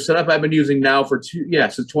 And the setup I've been using now since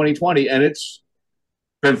 2020, and it's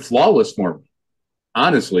been flawless for me,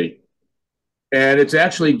 honestly. And it's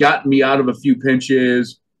actually gotten me out of a few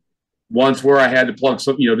pinches. Once where I had to plug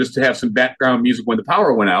some, just to have some background music when the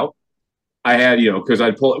power went out. I had, because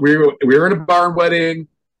we were in a barn wedding,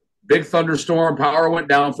 big thunderstorm, power went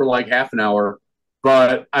down for like half an hour,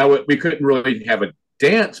 but we couldn't really have a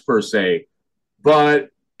dance per se, and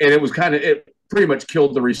it pretty much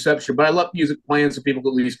killed the reception. But I left music playing so people could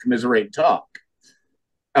at least commiserate and talk.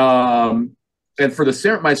 And for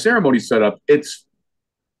my ceremony setup, it's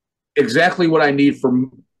exactly what I need for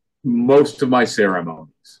most of my ceremonies.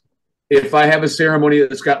 If I have a ceremony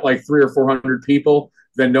that's got like 300 or 400 people,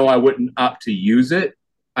 then no, I wouldn't opt to use it.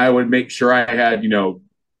 I would make sure I had,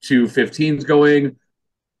 2 15s going.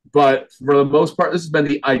 But for the most part, this has been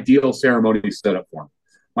the ideal ceremony setup for me.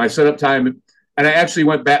 My setup time, and I actually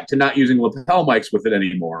went back to not using lapel mics with it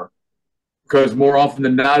anymore, because more often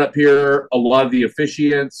than not up here, a lot of the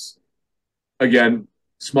officiants, again,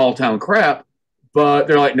 small town crap, but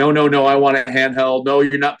they're like, no, I want a handheld. No,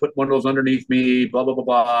 you're not putting one of those underneath me, blah, blah, blah,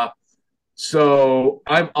 blah. So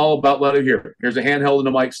I'm all about here's a handheld and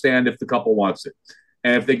a mic stand if the couple wants it.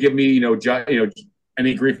 And if they give me,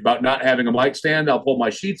 any grief about not having a mic stand, I'll pull my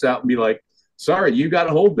sheets out and be like, sorry, you got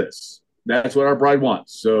to hold this. That's what our bride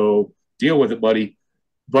wants. So deal with it, buddy.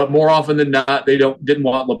 But more often than not, they didn't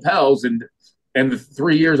want lapels. And the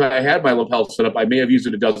 3 years I had my lapel set up, I may have used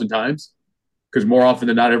it a dozen times, because more often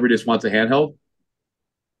than not, everybody just wants a handheld.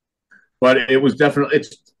 But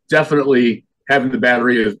it's definitely having the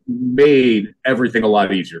battery has made everything a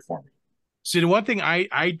lot easier for me. See, the one thing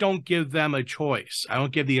I don't give them a choice. I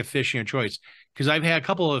don't give the officiant a choice, because I've had a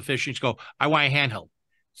couple of officiants go, I want a handheld.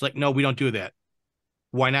 It's like, no, we don't do that.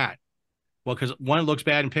 Why not? Well, because one, it looks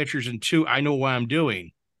bad in pictures, and two, I know what I'm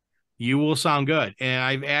doing. You will sound good. And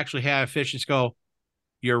I've actually had officiants go,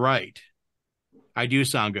 you're right. I do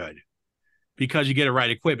sound good, because you get the right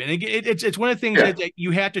equipment. And it's one of the things that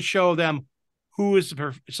you have to show them who is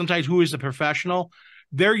the professional.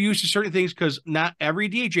 They're used to certain things, because not every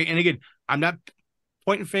DJ, and again, I'm not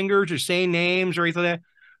pointing fingers or saying names or anything like that,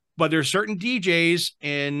 but there's certain DJs,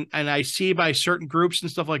 and I see by certain groups and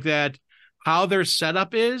stuff like that, how their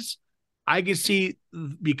setup is. I can see,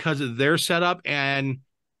 because of their setup and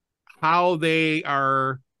how they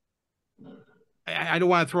are, I don't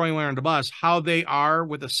want to throw anyone on the bus, how they are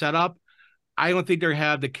with the setup. I don't think they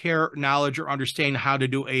have the care, knowledge, or understanding how to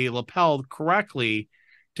do a lapel correctly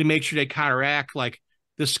to make sure they counteract like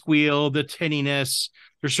the squeal, the tinniness.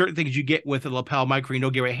 There's certain things you get with a lapel microphone you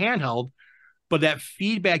don't get with a handheld, but that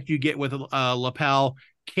feedback you get with a lapel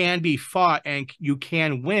can be fought, and you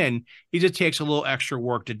can win. It just takes a little extra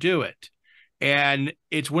work to do it. And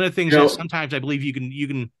it's one of the things that sometimes I believe you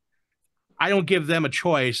can, I don't give them a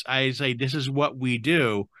choice. I say, this is what we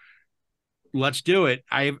do. Let's do it.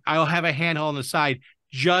 I'll have a handheld on the side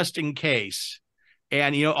just in case.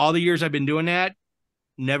 And, all the years I've been doing that,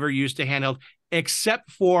 never used a handheld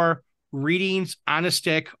except for readings on a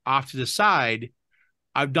stick off to the side.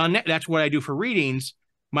 I've done that. That's what I do for readings.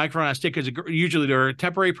 Microphone on a stick is usually they're a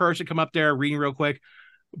temporary person come up there reading real quick.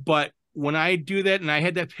 But when I do that, and I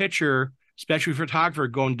had that picture, especially photographer,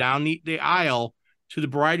 going down the aisle to the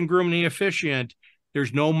bride and groom and the officiant,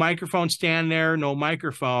 there's no microphone stand there, no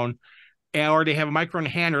microphone, or they have a microphone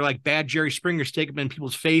in hand, or like bad Jerry Springer stick them in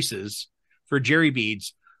people's faces for jerry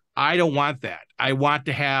beads. I don't want that. I want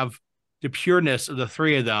to have the pureness of the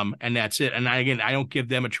three of them, and that's it. And I don't give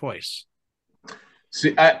them a choice.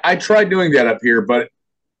 See, I tried doing that up here, but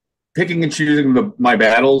picking and choosing my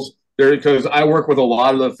battles there, because I work with a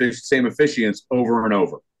lot of the same officiants over and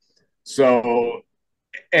over. So,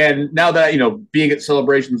 and now that, being at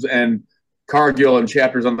celebrations and Cargill and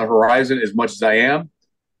chapters on the horizon as much as I am,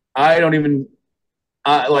 I don't even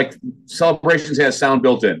like celebrations has sound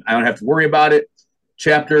built in. I don't have to worry about it.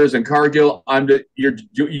 chapters and Cargill, you're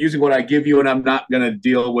using what I give you, and I'm not going to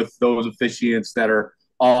deal with those officiants that are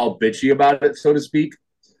all bitchy about it, so to speak.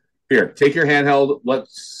 Here, take your handheld.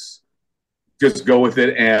 Let's just go with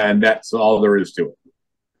it, and that's all there is to it.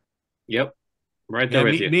 Yep, right there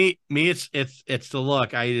with you. Me, it's the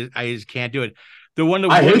look. I just can't do it. One of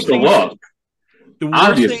the I hate worst the things, look.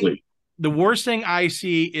 Obviously, the worst thing I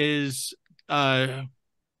see is on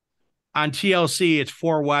TLC. It's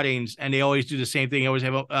 4 weddings, and they always do the same thing. They always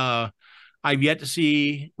have I've yet to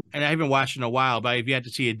see, and I haven't watched in a while, but I've yet to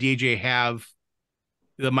see a DJ have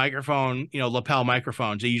the microphone, lapel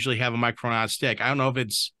microphones. They usually have a microphone on a stick. I don't know if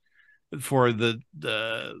it's for the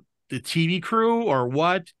TV crew or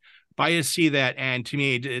what, but I just see that, and to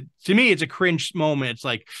me, it's a cringe moment. It's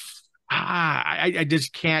like, I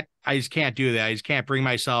just can't do that. I just can't bring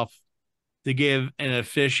myself to give an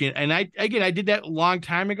officiant. And I did that a long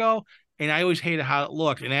time ago, and I always hated how it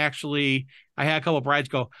looked. And actually, I had a couple of brides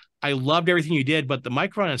go, I loved everything you did, but the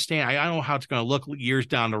microphone and stand, I don't know how it's going to look years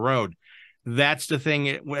down the road. That's the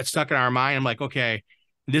thing that stuck in our mind. I'm like, okay,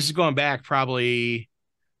 this is going back probably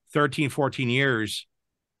 13, 14 years.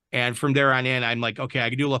 And from there on in, I'm like, okay, I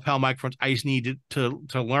can do lapel microphones. I just need to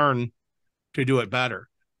learn to do it better.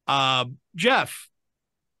 Jeff,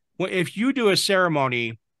 if you do a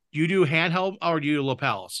ceremony, do you do handheld or do you do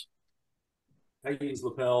lapels? I use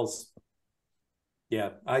lapels. Yeah,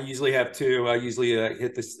 I usually have 2. I usually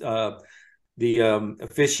hit this the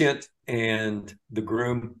officiant and the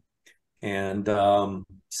groom, and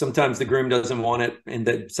sometimes the groom doesn't want it,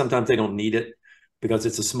 and sometimes they don't need it because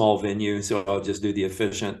it's a small venue. So I'll just do the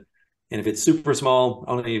officiant, and if it's super small,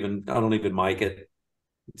 I don't even mic it.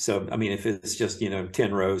 So I mean, if it's just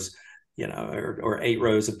 10 rows, or 8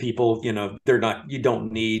 rows of people, you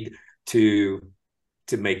don't need to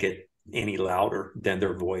make it any louder than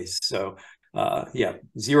their voice. So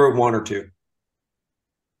 0, 1, or 2.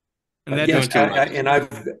 And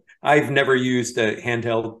I've never used a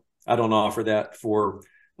handheld. I don't offer that for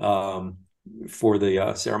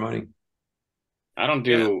the ceremony. I don't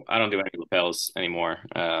do any lapels anymore.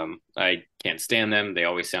 I can't stand them. They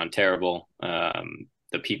always sound terrible.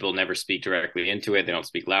 The people never speak directly into it. They don't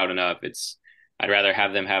speak loud enough. I'd rather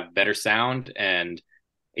have them have better sound and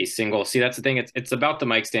a single. See, that's the thing. It's about the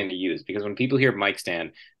mic stand you use, because when people hear mic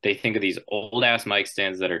stand, they think of these old ass mic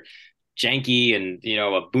stands that are janky and,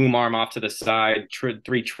 a boom arm off to the side,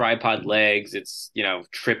 3 tripod legs. It's,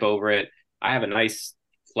 trip over it. I have a nice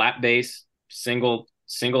flat base, single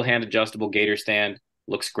hand adjustable gator stand.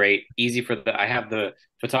 Looks great. Easy I have the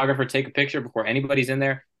photographer take a picture before anybody's in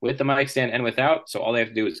there with the mic stand and without. So all they have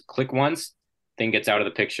to do is click once, thing gets out of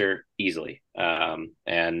the picture easily.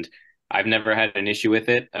 And I've never had an issue with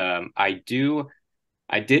it. I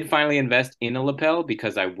did finally invest in a lapel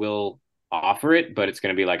because I will offer it, but it's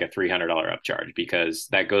going to be like a $300 upcharge, because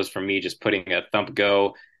that goes from me just putting a Thump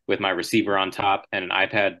Go with my receiver on top and an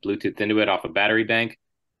iPad Bluetooth into it off a battery bank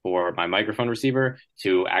for my microphone receiver,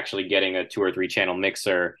 to actually getting a 2 or 3 channel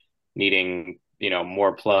mixer, needing,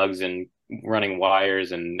 more plugs and running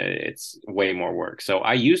wires, and it's way more work. So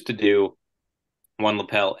I used to do one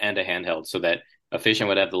lapel and a handheld, so that officiant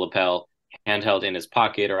would have the lapel handheld in his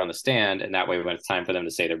pocket or on the stand, and that way when it's time for them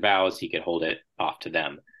to say their vows, he could hold it off to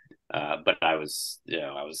them. But I was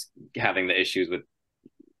having the issues with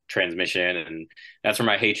transmission, and that's where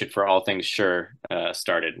my hatred for all things Shure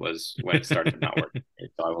started, was when it started not working.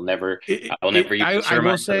 So I will never use Shure mics for the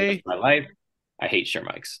rest of my life. I hate Shure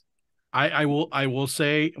mics. I will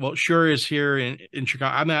say, well, Shure is here in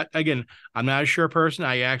Chicago. I'm not a Shure person.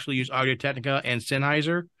 I actually use Audio Technica and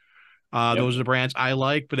Sennheiser. Those are the brands I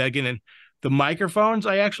like. But again, the microphones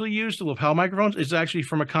I actually use, the lapel microphones, is actually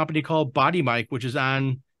from a company called Body Mic, which is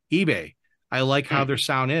on eBay. I like how their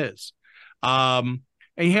sound is. And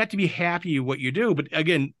you have to be happy with what you do. But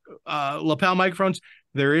again, lapel microphones,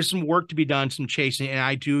 there is some work to be done, some chasing. And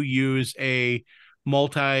I do use a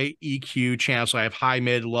multi EQ channel. So I have high,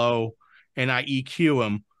 mid, low, and I EQ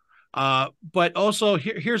them. But also,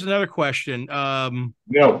 here's another question. No.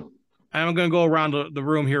 I'm going to go around the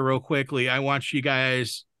room here real quickly. I want you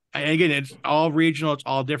guys, and again, it's all regional. It's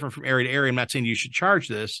all different from area to area. I'm not saying you should charge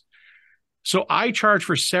this. So I charge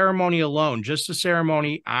for ceremony alone, just the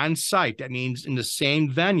ceremony on site. That means in the same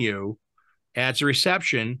venue as a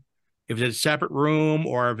reception. If it's a separate room,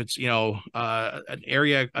 or if it's, an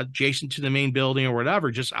area adjacent to the main building or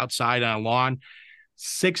whatever, just outside on a lawn,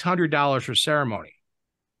 $600 for ceremony.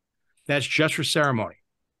 That's just for ceremony.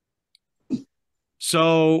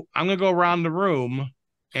 So I'm going to go around the room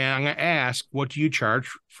and I'm going to ask, what do you charge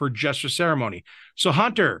for just for ceremony? So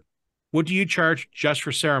Hunter, what do you charge just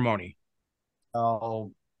for ceremony?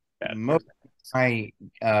 Oh, my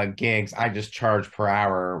gigs, I just charge per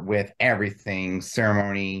hour with everything,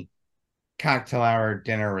 ceremony, cocktail hour,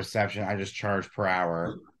 dinner, reception. I just charge per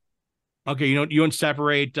hour. Okay, you don't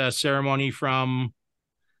separate ceremony from.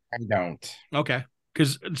 I don't. Okay,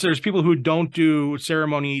 because there's people who don't do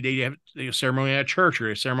ceremony. They have a ceremony at church or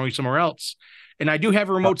a ceremony somewhere else, and I do have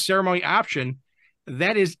a remote ceremony option.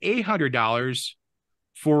 That is $800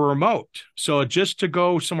 for remote. So just to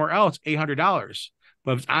go somewhere else, $800.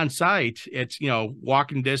 But if it's on site, it's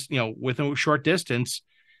walking within a short distance,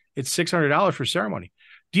 it's $600 for ceremony.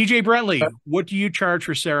 DJ Brentley, what do you charge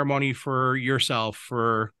for ceremony for yourself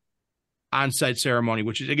for on-site ceremony?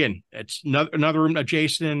 Which is again, it's another room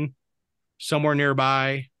adjacent, somewhere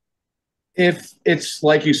nearby. If it's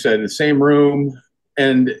like you said, the same room,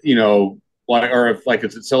 and or if like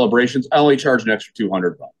it's at celebrations, I only charge an extra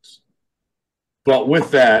 $200. But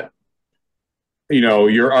with that,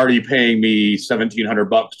 you're already paying me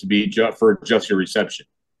 $1,700 to be for just your reception.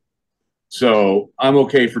 So I'm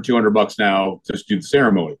okay for $200 now to just do the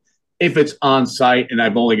ceremony. If it's on site and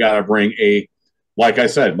I've only got to bring like I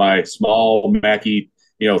said, my small Mackie,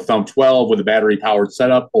 Thumb 12 with a battery powered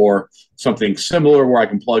setup or something similar where I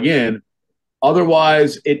can plug in.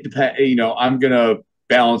 Otherwise, it depends. I'm gonna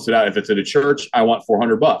balance it out. If it's at a church, I want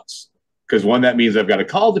 $400 because that means I've got to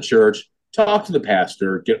call the church, talk to the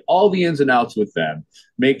pastor, get all the ins and outs with them,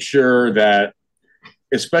 make sure that,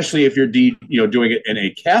 especially if you're doing it in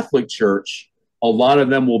a Catholic church, a lot of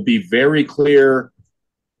them will be very clear,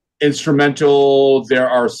 instrumental. There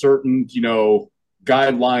are certain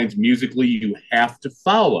guidelines musically you have to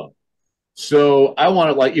follow. So I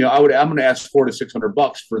want it I'm going to ask $400 to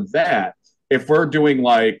 $600 for that. If we're doing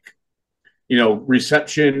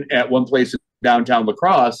reception at one place in downtown La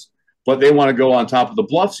Crosse, but they want to go on top of the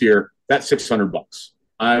bluffs here, that's $600.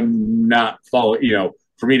 I'm not following,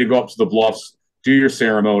 for me to go up to the bluffs, do your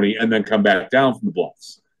ceremony, and then come back down from the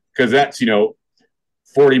bluffs. Because that's,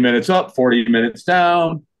 40 minutes up, 40 minutes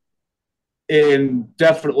down, and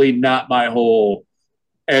definitely not my whole,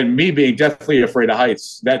 and me being definitely afraid of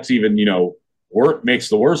heights, that's even, makes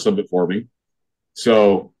the worst of it for me.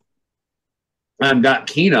 So I'm not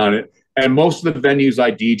keen on it. And most of the venues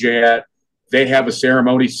I DJ at, they have a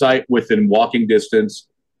ceremony site within walking distance,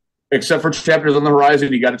 except for Chapters on the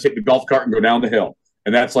Horizon. You got to take the golf cart and go down the hill.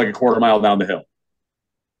 And that's like a quarter mile down the hill.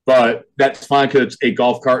 But that's fine because it's a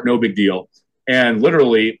golf cart, no big deal. And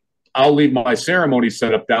literally, I'll leave my ceremony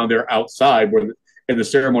set up down there outside in the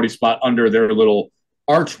ceremony spot under their little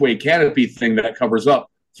archway canopy thing that covers up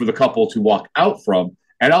for the couple to walk out from.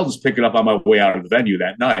 And I'll just pick it up on my way out of the venue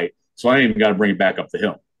that night. So I ain't even got to bring it back up the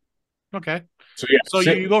hill. Okay. So yeah. So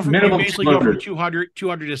you basically go from 200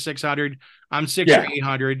 to 600. I'm 600 or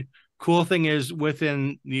 800. Cool thing is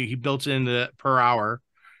he built in the per hour.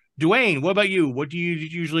 Dwayne, what about you? What do you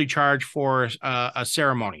usually charge for a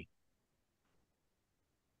ceremony?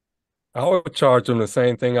 I would charge them the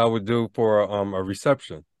same thing I would do for a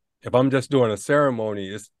reception. If I'm just doing a ceremony,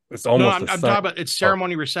 it's almost I'm talking about it's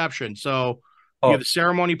ceremony reception. So you have the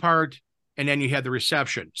ceremony part, and then you have the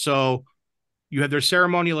reception. So you have their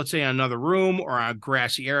ceremony, let's say, in another room or a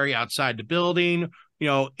grassy area outside the building,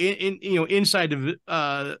 inside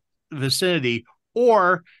the vicinity,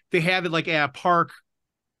 or they have it like at a park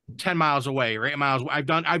 10 miles away or 8 miles. I've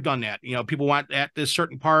done that. People want at this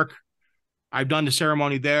certain park. I've done the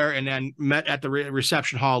ceremony there and then met at the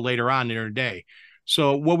reception hall later on in the day.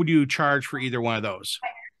 So what would you charge for either one of those?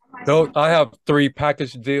 I have 3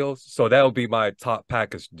 package deals, so that would be my top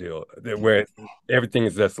package deal, where everything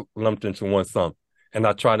is just lumped into one sum, and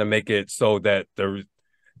I try to make it so that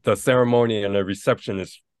the ceremony and the reception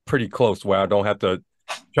is pretty close, where I don't have to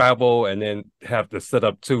travel and then have to set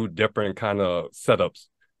up 2 different kind of setups.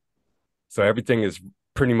 So everything is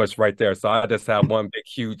pretty much right there. So I just have one big,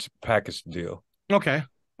 huge package deal. Okay.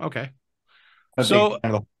 So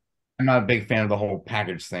I'm not a big fan of the whole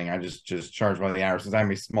package thing. I just charge by the hour since I'm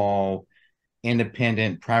a small,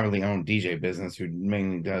 independent, privately owned DJ business who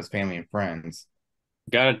mainly does family and friends.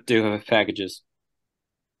 Gotta do packages.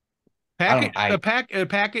 Package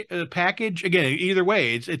again. Either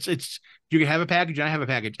way, it's you can have a package and I have a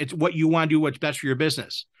package. It's what you want to do, what's best for your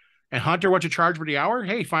business. And Hunter wants to charge for the hour.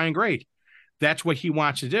 Hey, fine, great. That's what he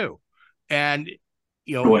wants to do, and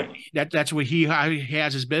that's what he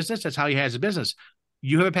has his business. That's how he has his business.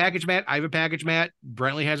 You have a package, Matt. I have a package, Matt.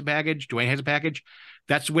 Brentley has a package. Dwayne has a package.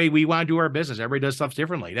 That's the way we want to do our business. Everybody does stuff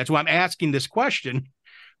differently. That's why I'm asking this question.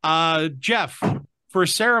 Jeff, for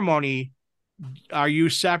ceremony, are you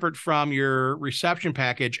separate from your reception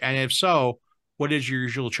package? And if so, what is your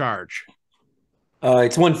usual charge?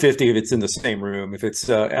 It's $150 if it's in the same room. If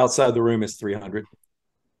it's outside the room, it's $300.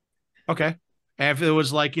 Okay. And if it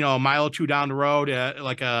was like, a mile or two down the road,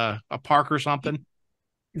 like a park or something.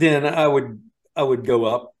 Then I would go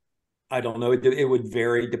up. I don't know. It would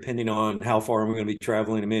vary depending on how far I'm going to be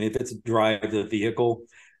traveling. I mean, if it's a drive the vehicle,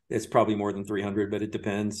 it's probably more than 300, but it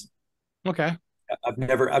depends. Okay. I've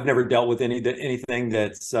never dealt with anything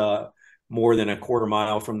that's more than a quarter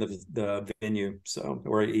mile from the venue, so,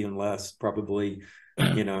 or even less, probably,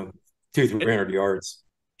 200-300 yards.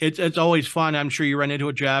 It's always fun. I'm sure you run into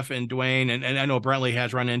it, Jeff and Dwayne, and I know Brentley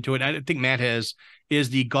has run into it. I think Matt has, is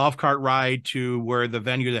the golf cart ride to where the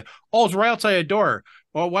venue that, it's right outside the door.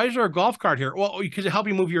 Well, why is there a golf cart here? Well, because it help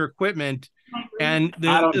you move your equipment, and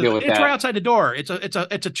I don't deal with it's that. right outside the door. It's a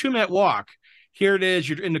 2-minute walk. Here it is.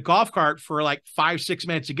 You're in the golf cart for like 5-6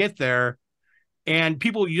 minutes to get there, and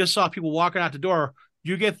you just saw people walking out the door.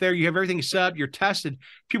 You get there, you have everything set up, you're tested.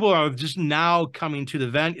 People are just now coming to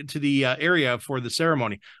the area for the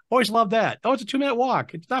ceremony. Always love that. Oh, it's a 2-minute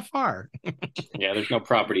walk. It's not far. Yeah, there's no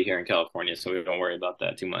property here in California, so we don't worry about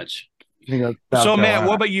that too much. So, Matt,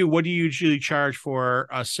 what about you? What do you usually charge for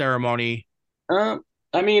a ceremony? I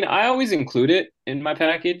mean, I always include it in my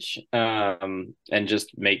package, and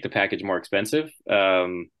just make the package more expensive.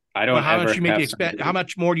 I don't. How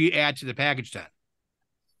much more do you add to the package then?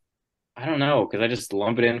 I don't know, because I just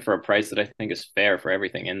lump it in for a price that I think is fair for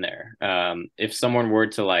everything in there. If someone were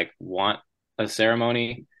to like want a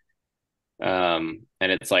ceremony, and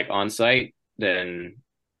it's like on site, then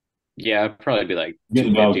yeah, it'd probably be like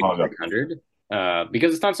 250, 300.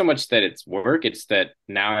 Because it's not so much that it's work, it's that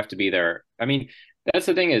now I have to be there. I mean, that's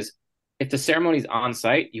the thing is, if the ceremony's on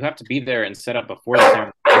site, you have to be there and set up before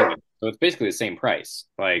the ceremony. So it's basically the same price.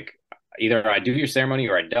 Like, either I do your ceremony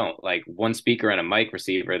or I don't. Like, one speaker and a mic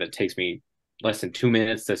receiver that takes me less than 2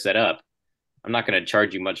 minutes to set up, I'm not going to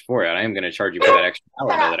charge you much for it. I am going to charge you for that extra hour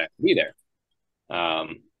that I have to be there.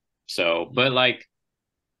 But like,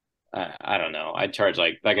 I don't know. I'd charge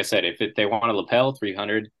like I said, if they want a lapel,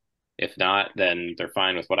 300. If not, then they're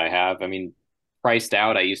fine with what I have. I mean, priced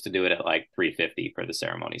out, I used to do it at like 350 for the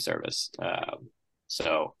ceremony service.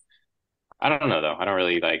 So I don't know though. I don't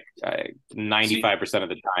really 95% of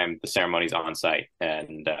the time the ceremony's on site,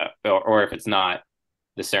 and or if it's not,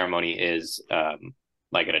 the ceremony is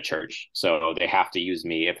like at a church, so they have to use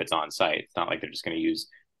me if it's on site. It's not like they're just going to use.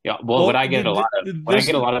 What I get a lot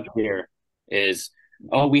of here is,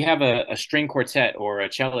 we have a string quartet or a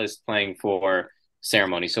cellist playing for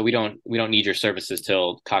ceremony, so we don't need your services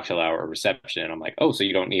till cocktail hour or reception. And I'm like, so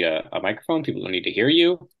you don't need a microphone? People don't need to hear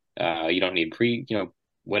you. You don't need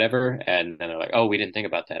whatever. And then they're like, we didn't think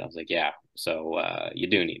about that. I was like, yeah, so you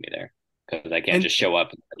do need me there, because I can't just show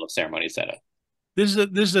up in the middle of ceremony setup. This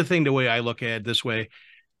is the thing, the way I look at it this way.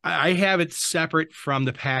 I have it separate from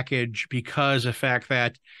the package because of the fact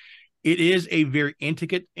that it is a very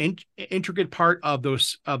intricate part of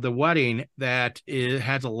the wedding that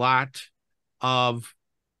has a lot of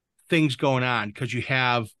things going on, because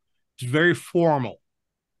it's very formal.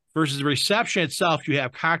 Versus the reception itself, you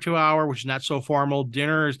have cocktail hour, which is not so formal.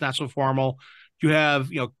 Dinner is not so formal. You have,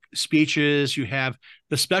 speeches. You have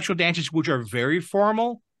the special dances, which are very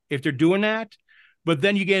formal if they're doing that. But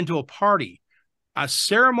then you get into a party. A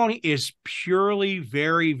ceremony is purely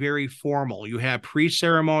very, very formal. You have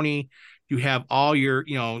pre-ceremony. You have all your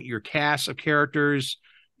cast of characters,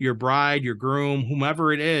 your bride, your groom,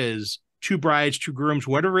 whomever it is, 2 brides, 2 grooms,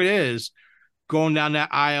 whatever it is, going down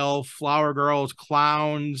that aisle, flower girls,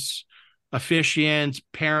 clowns, officiants,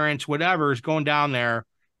 parents, whatever is going down there.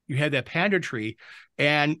 You have that pageantry,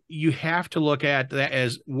 and you have to look at that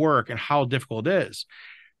as work and how difficult it is.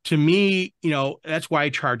 To me, that's why I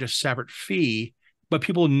charge a separate fee, but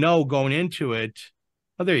people know going into it.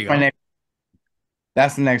 Oh, there you go.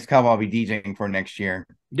 That's the next couple I'll be DJing for next year.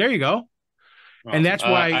 There you go. And that's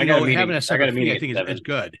why, having a separate fee, I think is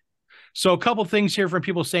good. So a couple things here from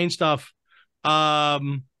people saying stuff.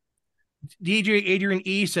 DJ Adrian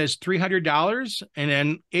E says $300, and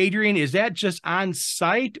then Adrian, is that just on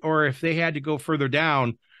site, or if they had to go further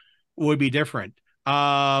down would be different?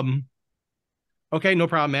 Okay, no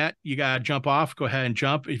problem, Matt. You gotta jump off. Go ahead and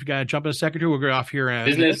jump. If you gotta jump in a second or two, we'll go off here.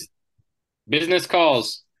 Business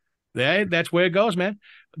calls. That's where it goes, man.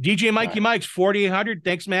 DJ Mikey Mike's 4,800.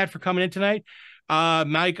 Thanks, Matt, for coming in tonight.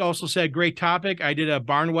 Mike also said, great topic. I did a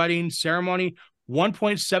barn wedding ceremony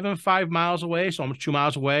 1.75 miles away, so almost 2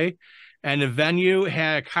 miles away. And the venue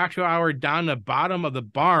had a cocktail hour down the bottom of the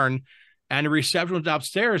barn, and the reception was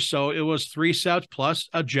upstairs. So it was 3 sets plus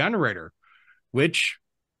a generator, which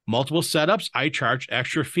multiple setups, I charge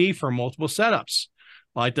extra fee for multiple setups.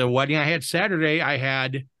 Like the wedding I had Saturday, I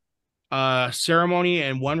had a ceremony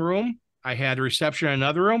in one room. I had a reception in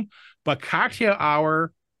another room, but cocktail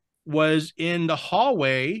hour was in the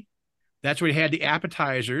hallway That's where he had the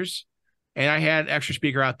appetizers, and I had an extra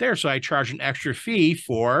speaker out there. So I charged an extra fee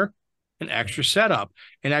for an extra setup.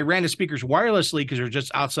 And I ran the speakers wirelessly because they're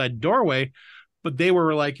just outside the doorway, but they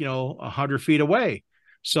were like, 100 feet away.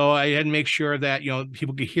 So I had to make sure that,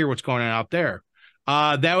 people could hear what's going on out there.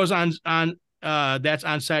 That was that's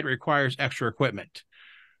on site, requires extra equipment.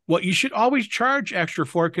 What you should always charge extra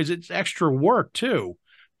for, because it's extra work too.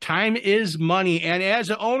 Time is money. And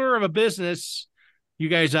as an owner of a business, you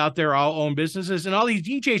guys out there all own businesses, and all these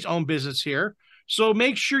DJs own business here. So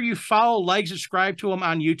make sure you follow, like, subscribe to them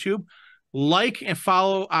on YouTube. Like and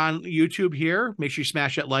follow on YouTube here. Make sure you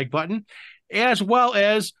smash that like button, as well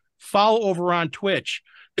as follow over on Twitch.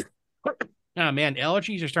 Oh, man,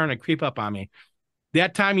 allergies are starting to creep up on me.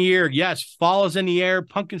 That time of year, yes, fall is in the air,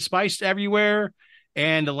 pumpkin spice everywhere,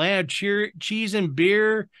 and the land of cheese and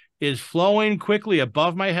beer is flowing quickly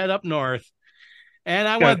above my head up north. And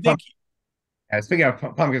I want to thank you. Speaking of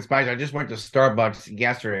pumpkin spice, I just went to Starbucks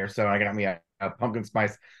yesterday or so. I got me a pumpkin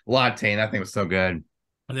spice latte, and that thing was so good.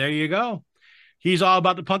 There you go. He's all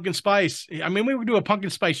about the pumpkin spice. I mean, we would do a pumpkin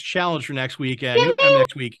spice challenge for next week.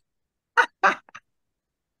 Next week.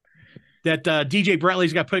 That DJ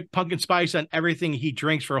Brentley's got to put pumpkin spice on everything he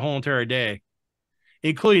drinks for a whole entire day,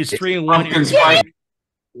 including his 3-in-1 pumpkin spice.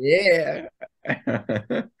 Yeah.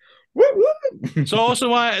 So also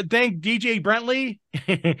want to thank DJ Brentley,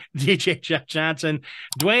 DJ Jeff Johnson,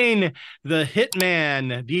 Dwayne the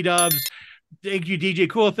Hitman, D-Dubs. Thank you, DJ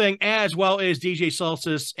Cool Thing, as well as DJ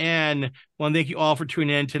Solstice. And want to thank you all for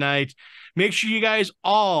tuning in tonight. Make sure you guys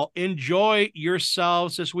all enjoy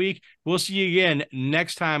yourselves this week. We'll see you again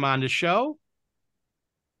next time on the show.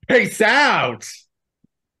 Peace out.